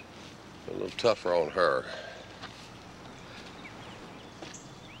 A little tougher on her.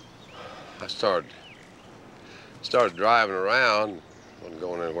 I started driving around, wasn't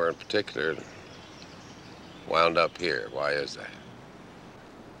going anywhere in particular, and wound up here. Why is that?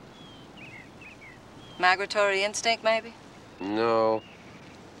 Migratory instinct, maybe? No,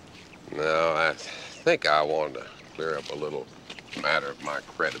 I think I wanted to clear up a little matter of my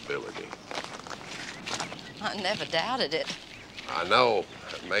credibility. I never doubted it. I know,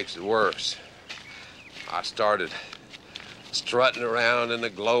 it makes it worse. I started strutting around in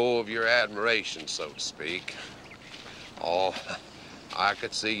the glow of your admiration, so to speak. Oh, I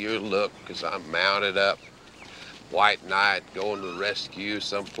could see your look as I mounted up, white knight, going to rescue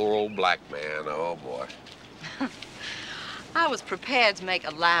some poor old black man. Oh, boy. I was prepared to make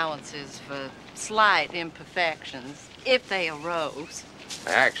allowances for slight imperfections, if they arose.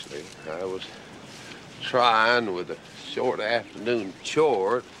 Actually, I was trying with a short afternoon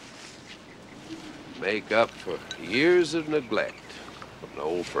chore to make up for years of neglect from an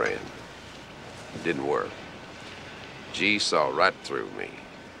old friend. It didn't work. G saw right through me.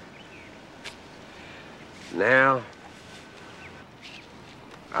 Now,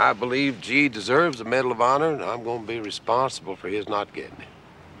 I believe G deserves a Medal of Honor, and I'm going to be responsible for his not getting it.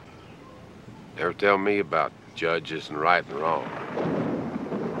 Never tell me about judges and right and wrong.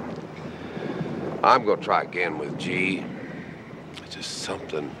 I'm going to try again with G. It's just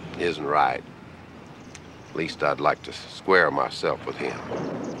something isn't right. At least I'd like to square myself with him.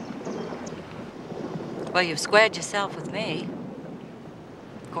 Well, you've squared yourself with me.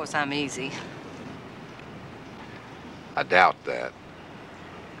 Of course, I'm easy. I doubt that.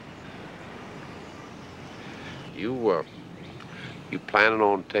 You planning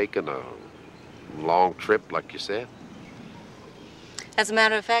on taking a long trip, like you said? As a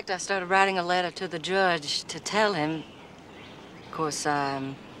matter of fact, I started writing a letter to the judge to tell him. Of course,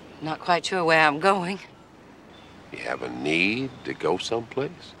 I'm not quite sure where I'm going. You have a need to go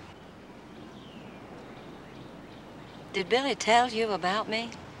someplace? Did Billy tell you about me?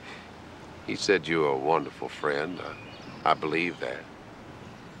 He said you were a wonderful friend. I believe that.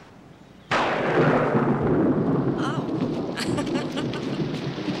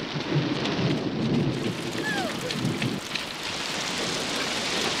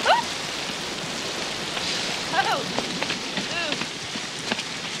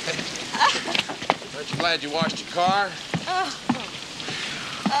 Aren't you glad you washed your car? Oh.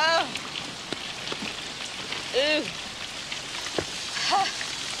 Oh. Ooh.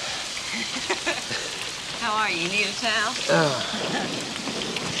 How are you? You need a towel?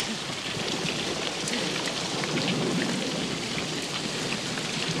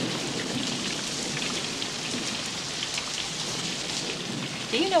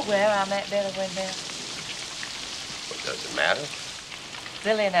 Do you know where I met Billy Wendell? Well, does it matter?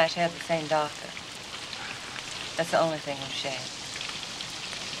 Billy and I shared the same doctor. That's the only thing we've shared.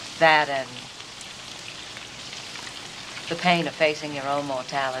 That and the pain of facing your own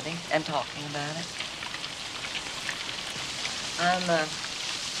mortality and talking about it.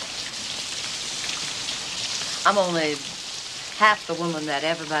 I'm only half the woman that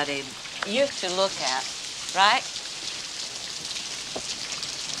everybody used to look at, right?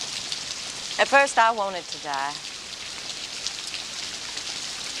 At first, I wanted to die.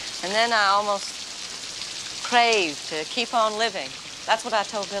 And then I almost craved to keep on living. That's what I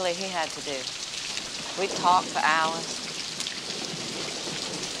told Billy he had to do. We'd talk for hours.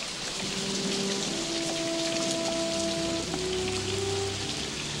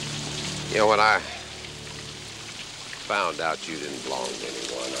 You know, when I found out you didn't belong to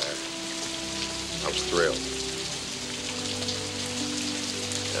anyone, I was thrilled.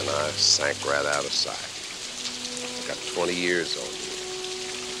 And I sank right out of sight. I got 20 years on you.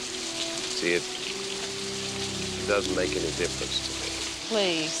 See, it doesn't make any difference to me.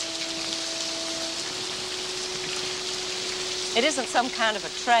 Please. It isn't some kind of a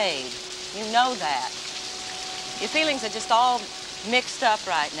trade. You know that. Your feelings are just all mixed up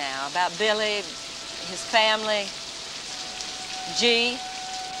right now about Billy, his family, G,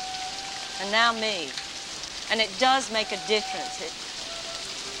 and now me. And it does make a difference.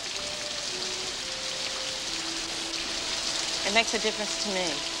 It makes a difference to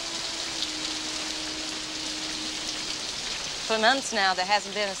me. For months now, there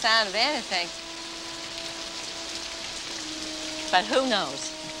hasn't been a sign of anything. But who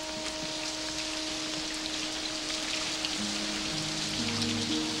knows?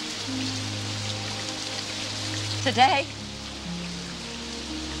 Today,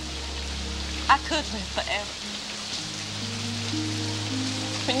 I could live forever.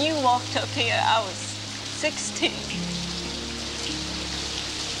 When you walked up here, I was 16.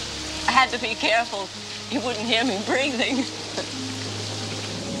 I had to be careful you wouldn't hear me breathing.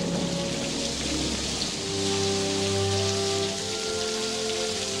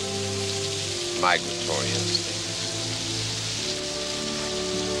 Migratory instinct.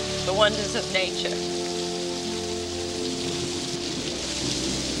 The wonders of nature.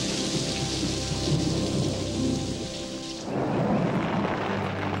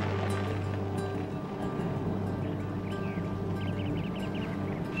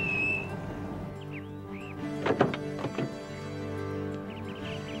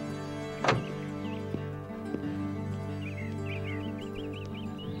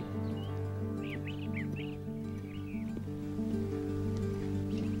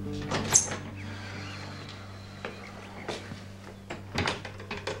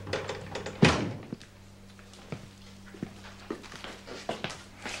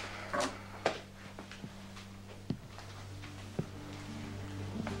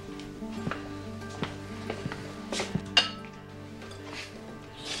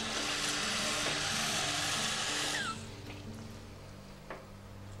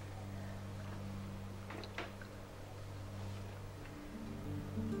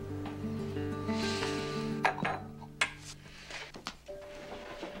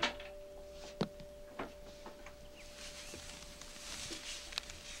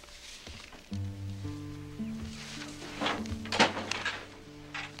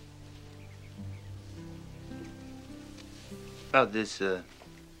 About this,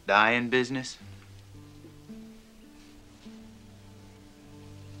 dying business?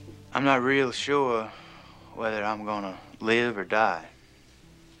 I'm not real sure whether I'm gonna live or die.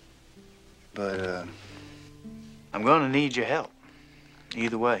 But, I'm gonna need your help.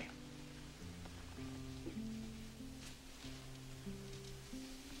 Either way.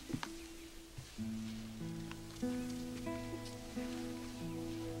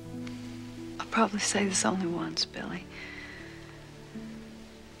 I'll probably say this only once, Billy.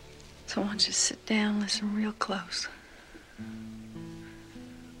 So I want you to sit down and listen real close.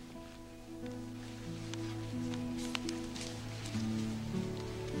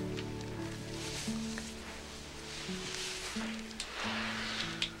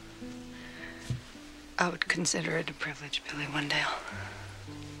 I would consider it a privilege, Billy Wendell.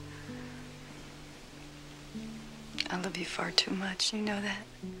 I love you far too much, you know that?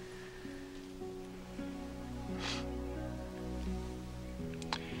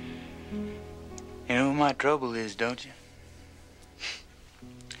 You know what my trouble is, don't you?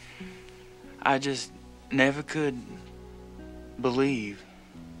 I just never could believe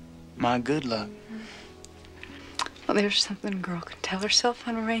my good luck. Well, there's something a girl can tell herself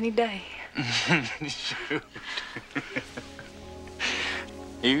on a rainy day. Shoot.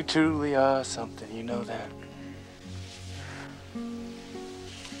 You truly are something, you know that.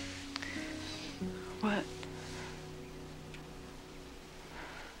 What?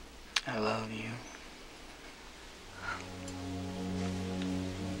 I love you.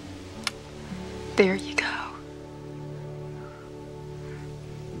 There you go.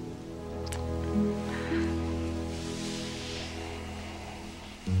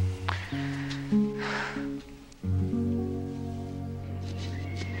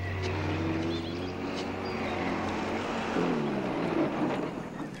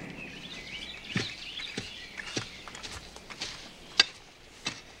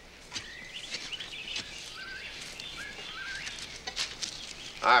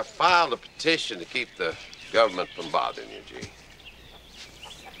 I filed a petition to keep the government from bothering you, G.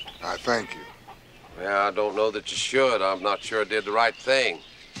 I thank you. Yeah, I don't know that you should. I'm not sure I did the right thing.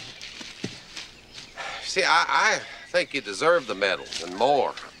 See, I think you deserve the medal and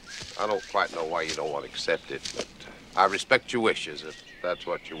more. I don't quite know why you don't want to accept it, but I respect your wishes if that's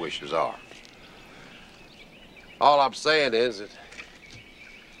what your wishes are. All I'm saying is that,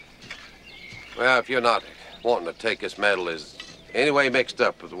 well, if you're not wanting to take this medal is any way mixed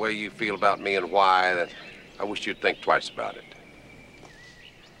up with the way you feel about me and why, then I wish you'd think twice about it.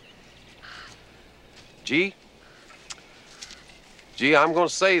 G, I'm gonna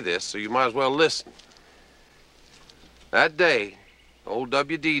say this, so you might as well listen. That day, old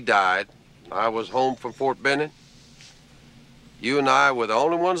W.D. died. I was home from Fort Benning. You and I were the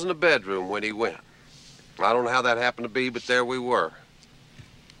only ones in the bedroom when he went. I don't know how that happened to be, but there we were.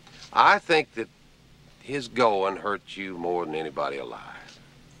 I think that his going hurt you more than anybody alive.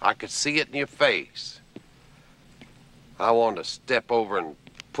 I could see it in your face. I wanted to step over and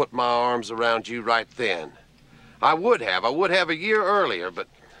put my arms around you right then. I would have a year earlier, but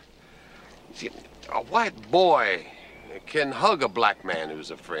see, a white boy can hug a black man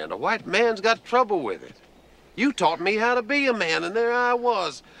who's a friend. A white man's got trouble with it. You taught me how to be a man, and there I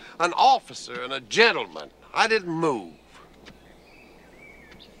was, an officer and a gentleman. I didn't move.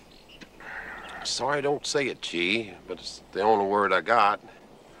 Sorry I don't say it, G, but it's the only word I got.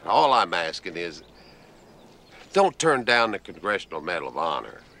 All I'm asking is, don't turn down the Congressional Medal of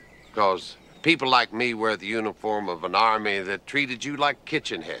Honor, because people like me wear the uniform of an army that treated you like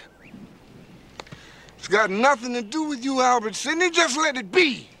kitchen head. It's got nothing to do with you, Albert Sidney. Just let it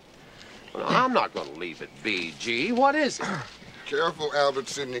be. Well, I'm not going to leave it be, G. What is it? Careful, Albert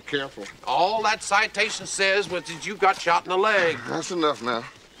Sidney, careful. All that citation says was that you got shot in the leg. That's enough now.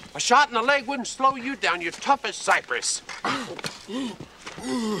 A shot in the leg wouldn't slow you down. You're tough as cypress.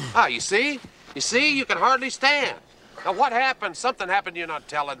 Ah, you see? You see? You can hardly stand. Now, what happened? Something happened you're not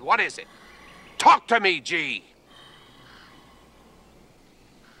telling. What is it? Talk to me, G.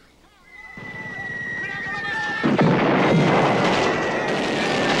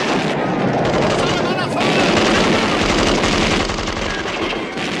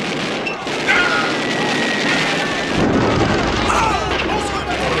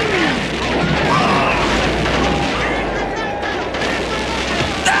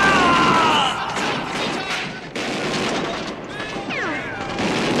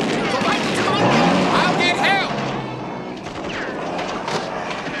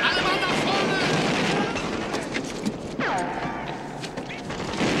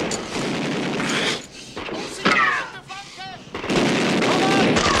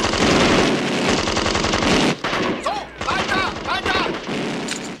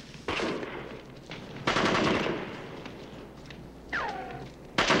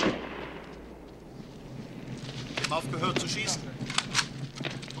 Aufgehört zu schießen.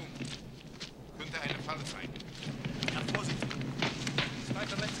 Könnte eine Falle sein. Ja, Vorsicht.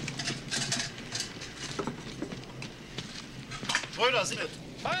 Weiter rechts. Schröder, sind es.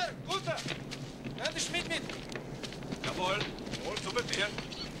 Mal, runter. Hören Sie Schmidt mit. Jawohl. Jawohl, zu Befehl.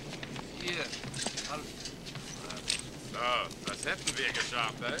 Hier. Hallo. So, das hätten wir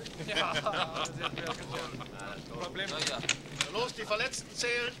geschafft, eh? Ja, das hätten wir geschafft. Problem. Ja. Los, die Verletzten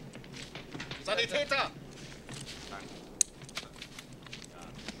zählen. Sanitäter.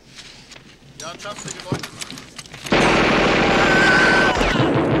 Ja, schaffst du gewonnen.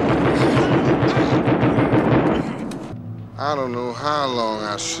 I don't know how long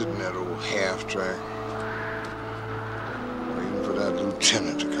I sit in that old half-track, waiting for that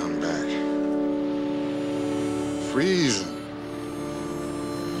lieutenant to come back. Freezing.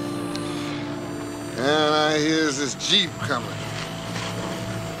 And I hears this Jeep coming.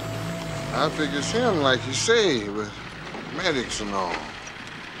 I figure it's him, like you say, with medics and all.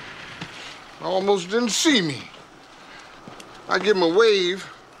 Almost didn't see me. I give him a wave.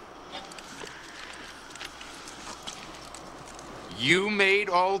 You made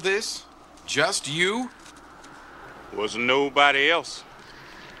all this? Just you? Wasn't nobody else.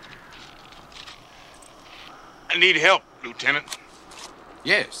 I need help, Lieutenant.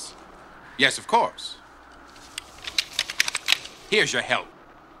 Yes. Yes, of course. Here's your help.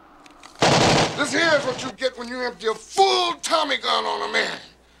 This here is what you get when you empty a full Tommy gun on a man.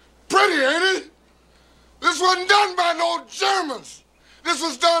 Pretty, ain't it? This wasn't done by no Germans. This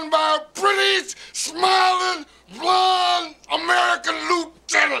was done by a pretty, smiling, blonde American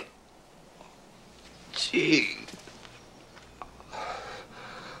lieutenant. Gee.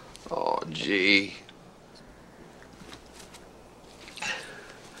 Oh, gee.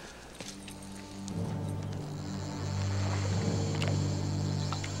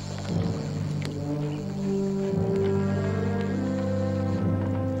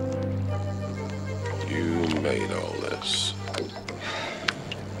 You made all this.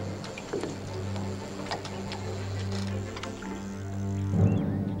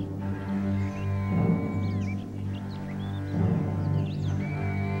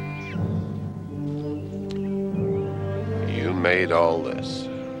 You made all this.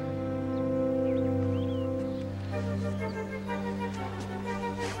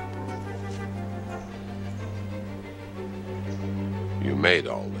 You made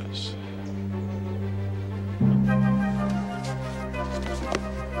all this.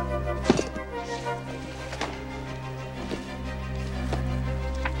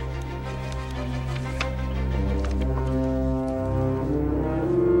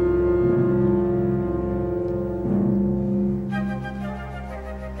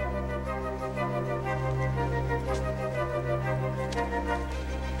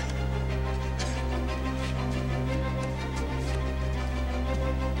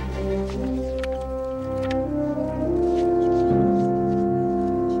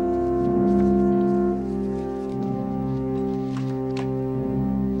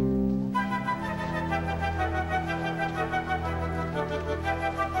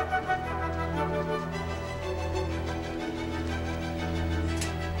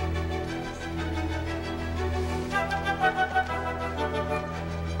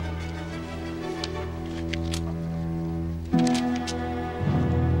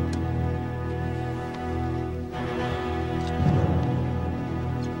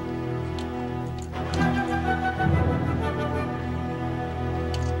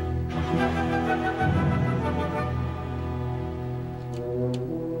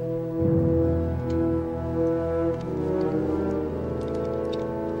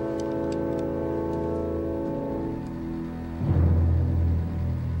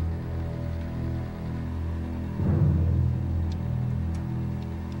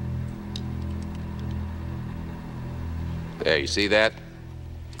 There, you see that?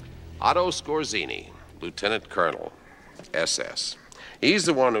 Otto Scorzini, Lieutenant Colonel, SS. He's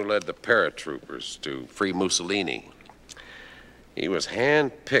the one who led the paratroopers to free Mussolini. He was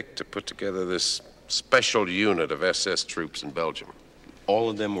hand-picked to put together this special unit of SS troops in Belgium.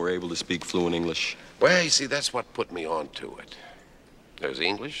 All of them were able to speak fluent English? Well, you see, that's what put me on to it. There's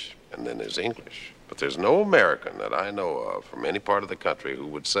English, and then there's English. But there's no American that I know of from any part of the country who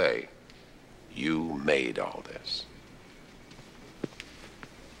would say, you made all this.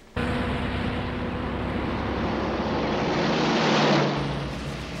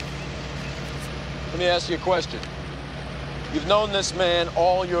 Let me ask you a question. You've known this man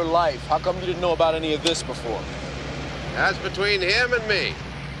all your life. How come you didn't know about any of this before? That's between him and me.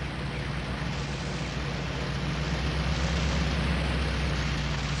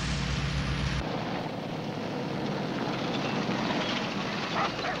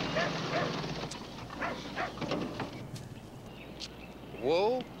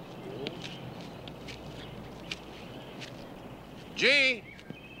 Whoa. G.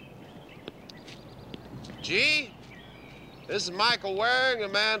 G. This is Michael Waring, a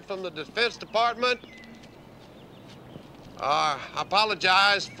man from the Defense Department. I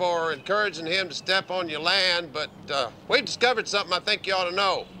apologize for encouraging him to step on your land, but we discovered something I think you ought to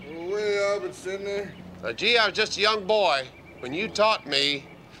know. Way up, it's sitting there. Gee, I was just a young boy when you taught me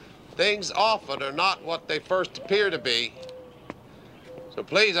things often are not what they first appear to be. So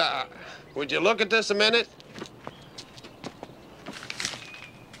please, would you look at this a minute?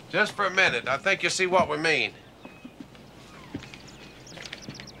 Just for a minute. I think you'll see what we mean.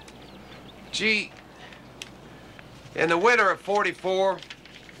 Gee, in the winter of '44,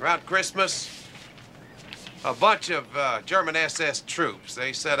 around Christmas, a bunch of German SS troops,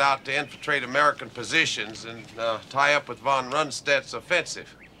 they set out to infiltrate American positions and tie up with von Rundstedt's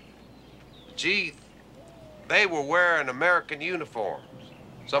offensive. Gee, they were wearing American uniforms.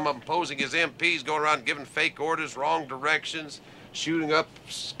 Some of them posing as MPs, going around giving fake orders, wrong directions, shooting up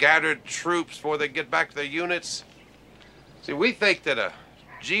scattered troops before they get back to their units. See, we think that a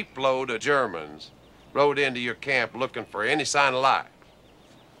jeep load of Germans rode into your camp looking for any sign of life.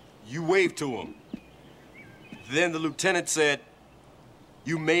 You waved to him. Then the lieutenant said,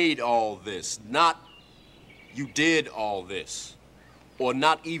 you made all this, not you did all this, or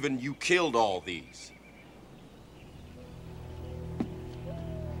not even you killed all these.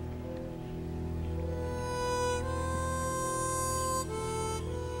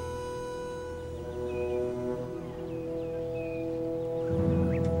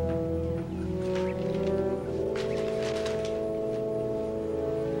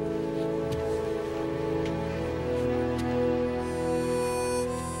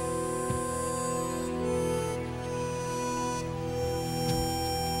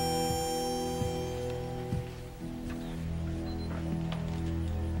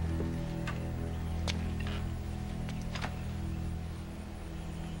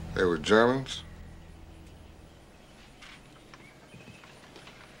 They were Germans?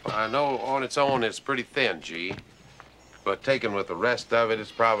 I know on its own it's pretty thin, G. But taken with the rest of it,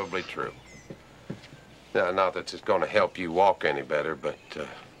 it's probably true. Now, not that it's going to help you walk any better, but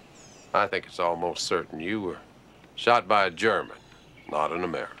I think it's almost certain you were shot by a German, not an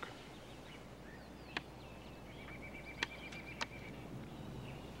American.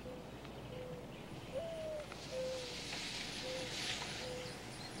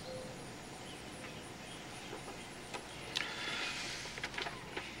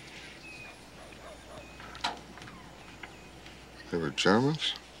 They were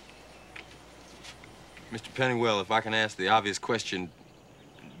Germans? Mr. Pennywell, if I can ask the obvious question,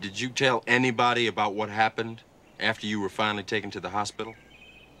 did you tell anybody about what happened after you were finally taken to the hospital?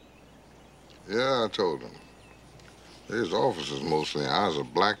 Yeah, I told them. They was officers mostly. I was a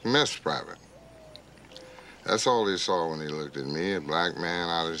black mess private. That's all they saw when they looked at me, a black man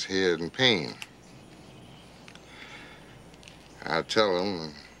out of his head in pain. I tell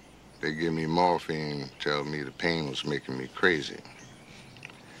them, they give me morphine and tell me the pain was making me crazy.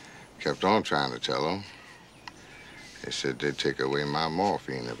 Kept on trying to tell them. They said they'd take away my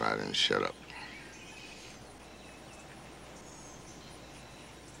morphine if I didn't shut up.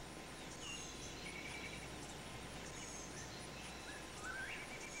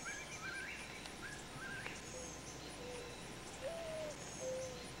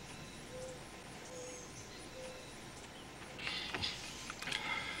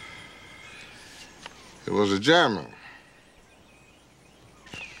 It was a German.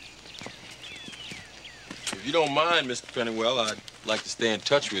 If you don't mind, Mr. Pennywell, I'd like to stay in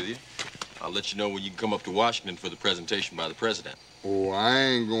touch with you. I'll let you know when you can come up to Washington for the presentation by the president. Oh, I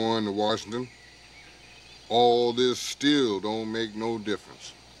ain't going to Washington. All this still don't make no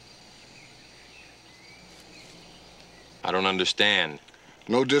difference. I don't understand.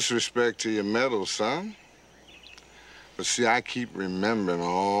 No disrespect to your medal, son. But see, I keep remembering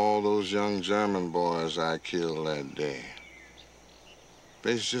all those young German boys I killed that day.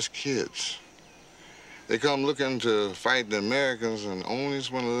 They's just kids. They come looking to fight the Americans, and only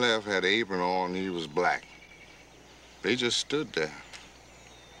one left had an apron on and he was black. They just stood there,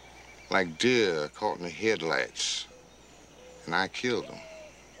 like deer caught in the headlights, and I killed them.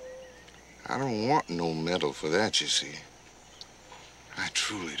 I don't want no medal for that, you see. I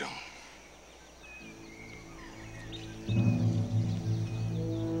truly don't.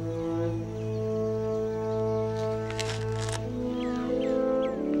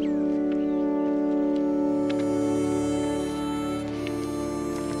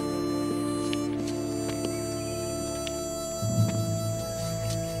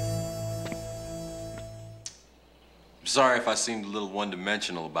 Sorry if I seemed a little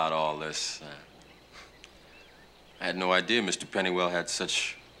one-dimensional about all this. I had no idea Mr. Pennywell had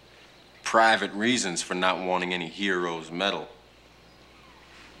such private reasons for not wanting any hero's medal.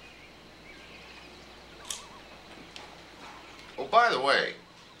 Oh, by the way,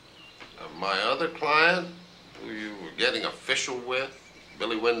 my other client, who you were getting official with,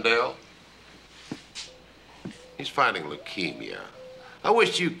 Billy Wendell, he's fighting leukemia. I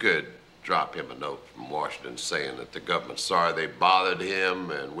wish you could drop him a note from Washington saying that the government's sorry they bothered him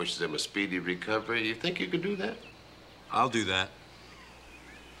and wishes him a speedy recovery. You think you could do that? I'll do that.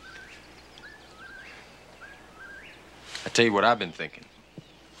 I tell you what I've been thinking.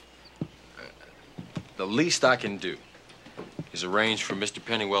 The least I can do is arrange for Mr.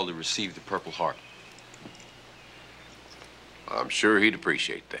 Pennywell to receive the Purple Heart. I'm sure he'd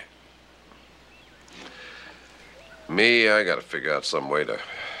appreciate that. Me, I gotta figure out some way to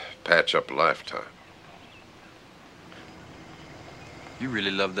patch up a lifetime. You really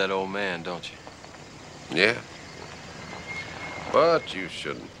love that old man, don't you? Yeah. But you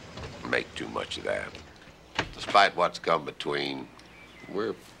shouldn't make too much of that. Despite what's come between,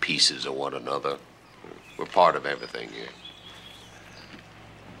 we're pieces of one another. We're part of everything here.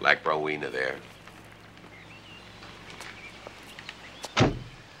 Like Rowena there.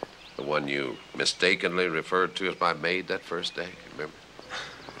 The one you mistakenly referred to as my maid that first day, remember?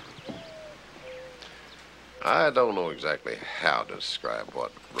 I don't know exactly how to describe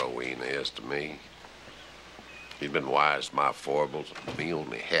what Rowena is to me. She's been wise to my foibles, and me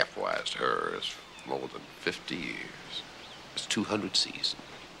only half wise to hers for more than 50 years. It's 200 seasons.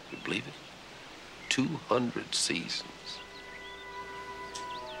 You believe it? 200 seasons.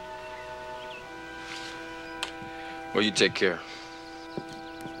 Well, you take care.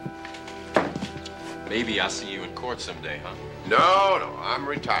 Maybe I'll see you in court someday, huh? No, I'm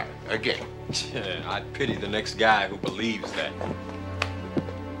retired. Again. I'd pity the next guy who believes that.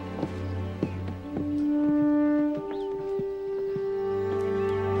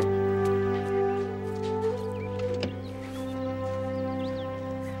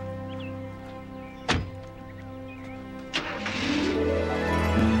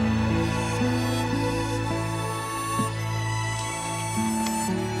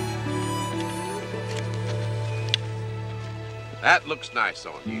 That looks nice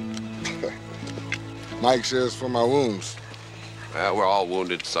on you. Mike says for my wounds. Well, we're all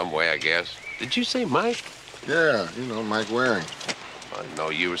wounded some way, I guess. Did you say Mike? Yeah, you know, Mike Waring. I didn't know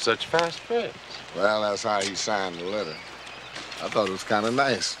you were such fast friends. Well, that's how he signed the letter. I thought it was kind of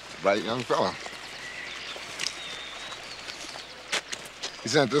nice. Bright young fella. He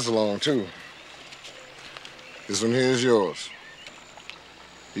sent this along, too. This one here is yours.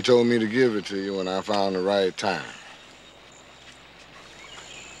 He told me to give it to you when I found the right time.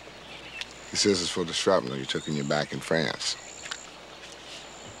 He says it's for the shrapnel you took in your back in France.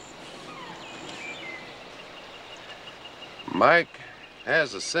 Mike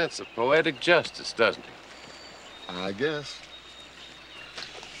has a sense of poetic justice, doesn't he? I guess.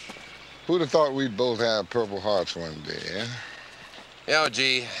 Who'd have thought we'd both have Purple Hearts one day, eh? You know,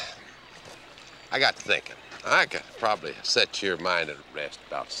 G, I got to thinking. I could probably set your mind at rest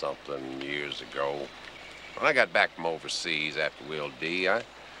about something years ago. When I got back from overseas after Will D,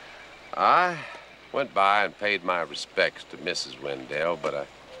 I went by and paid my respects to Mrs. Wendell, but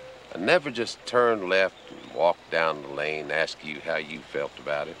I never just turned left and walked down the lane and asked you how you felt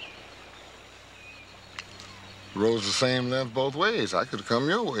about it. Road's the same length both ways. I could have come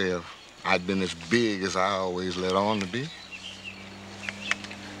your way if I'd been as big as I always let on to be.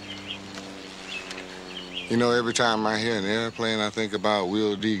 You know, every time I hear an airplane, I think about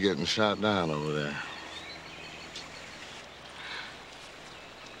Will D getting shot down over there.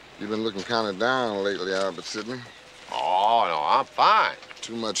 You've been looking kind of down lately, Albert Sidney. Oh, no, I'm fine.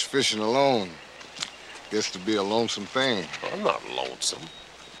 Too much fishing alone. Gets to be a lonesome thing. I'm not lonesome.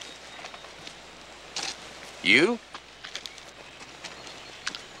 You?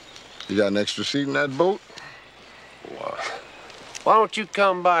 You got an extra seat in that boat? Why don't you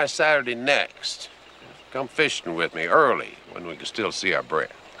come by Saturday next? Come fishing with me early when we can still see our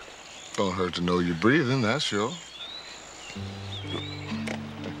breath. Don't hurt to know you're breathing, that's sure.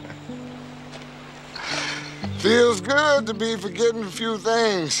 Feels good to be forgetting a few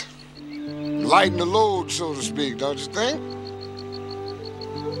things. Lighten the load, so to speak, don't you think?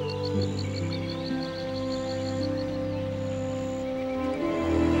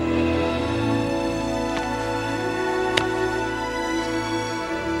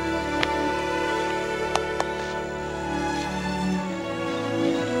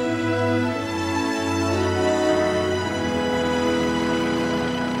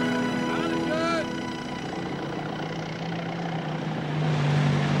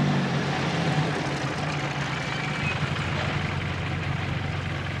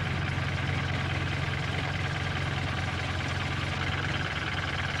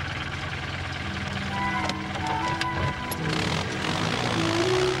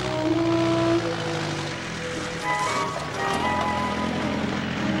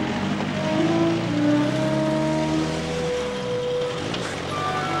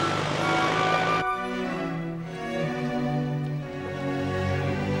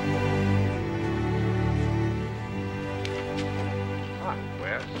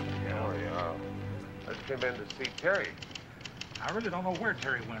 In to see Terry. I really don't know where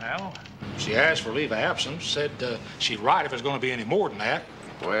Terry went, Al. She asked for leave of absence, said she'd write if it's going to be any more than that.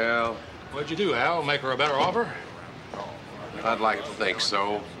 Well... What'd you do, Al? Make her a better offer? I'd like to think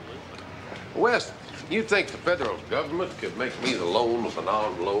so. Wes, you think the federal government could make me the loan with an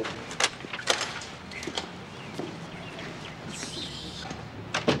envelope?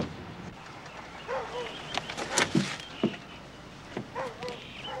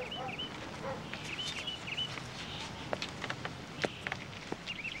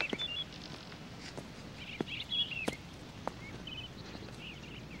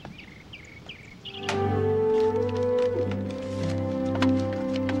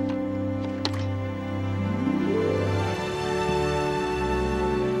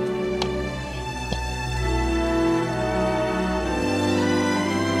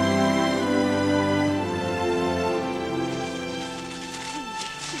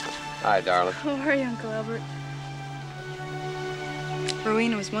 Hi, darling. How are you, Uncle Albert?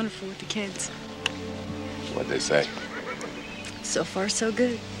 Rowena was wonderful with the kids. What'd they say? So far, so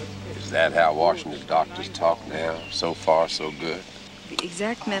good. Is that how Washington doctors talk now? So far, so good? The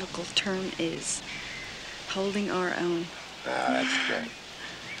exact medical term is holding our own. Ah, that's great.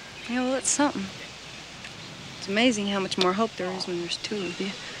 Yeah, well, it's something. It's amazing how much more hope there is when there's two of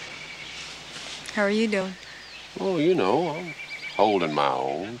you. How are you doing? Oh, you know, I'm holding my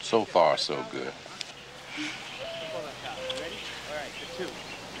own. So far, so good.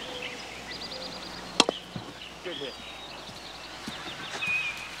 Good hit.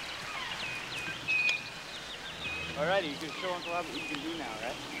 All righty, you can show Uncle Albert what you can do now,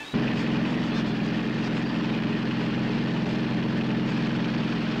 right?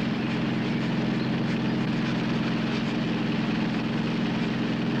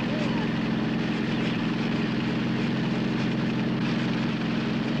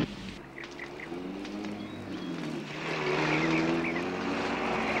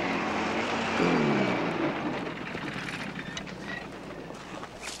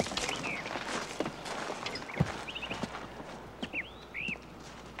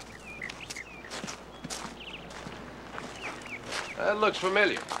 That looks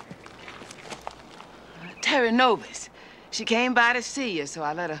familiar. Terry Novus. She came by to see you, so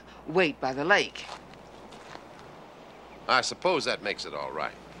I let her wait by the lake. I suppose that makes it all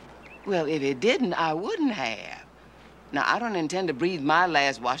right. Well, if it didn't, I wouldn't have. Now, I don't intend to breathe my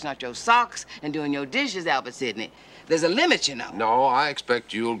last washing out your socks and doing your dishes, Albert Sidney. There's a limit, you know. No, I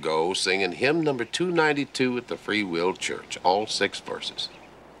expect you'll go singing hymn number 292 at the Free Will Church, all 6 verses.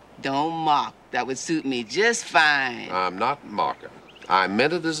 Don't mock. That would suit me just fine. I'm not mocking. I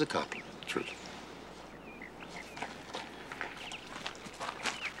meant it as a compliment, truly.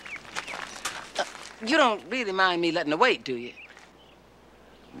 You don't really mind me letting her wait, do you?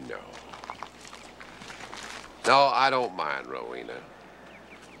 No. No, I don't mind, Rowena.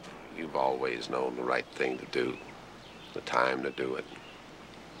 You've always known the right thing to do, the time to do it.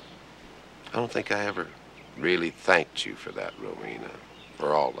 I don't think I ever really thanked you for that, Rowena,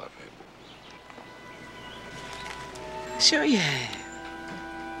 for all of it. Sure you have.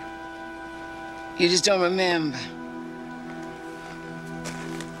 You just don't remember.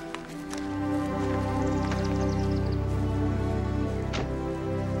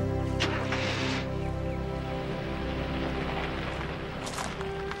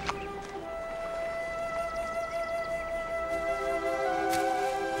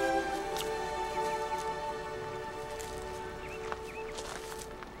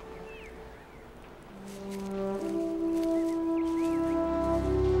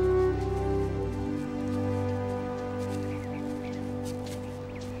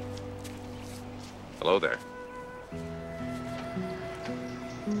 Hello there.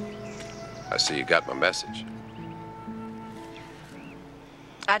 I see you got my message.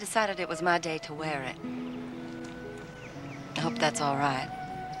 I decided it was my day to wear it. I hope that's all right.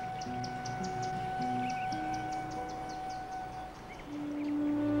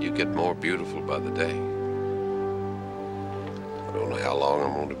 You get more beautiful by the day. I don't know how long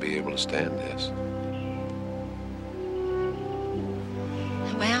I'm going to be able to stand this.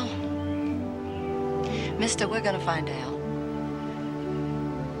 Well, mister, we're gonna find out.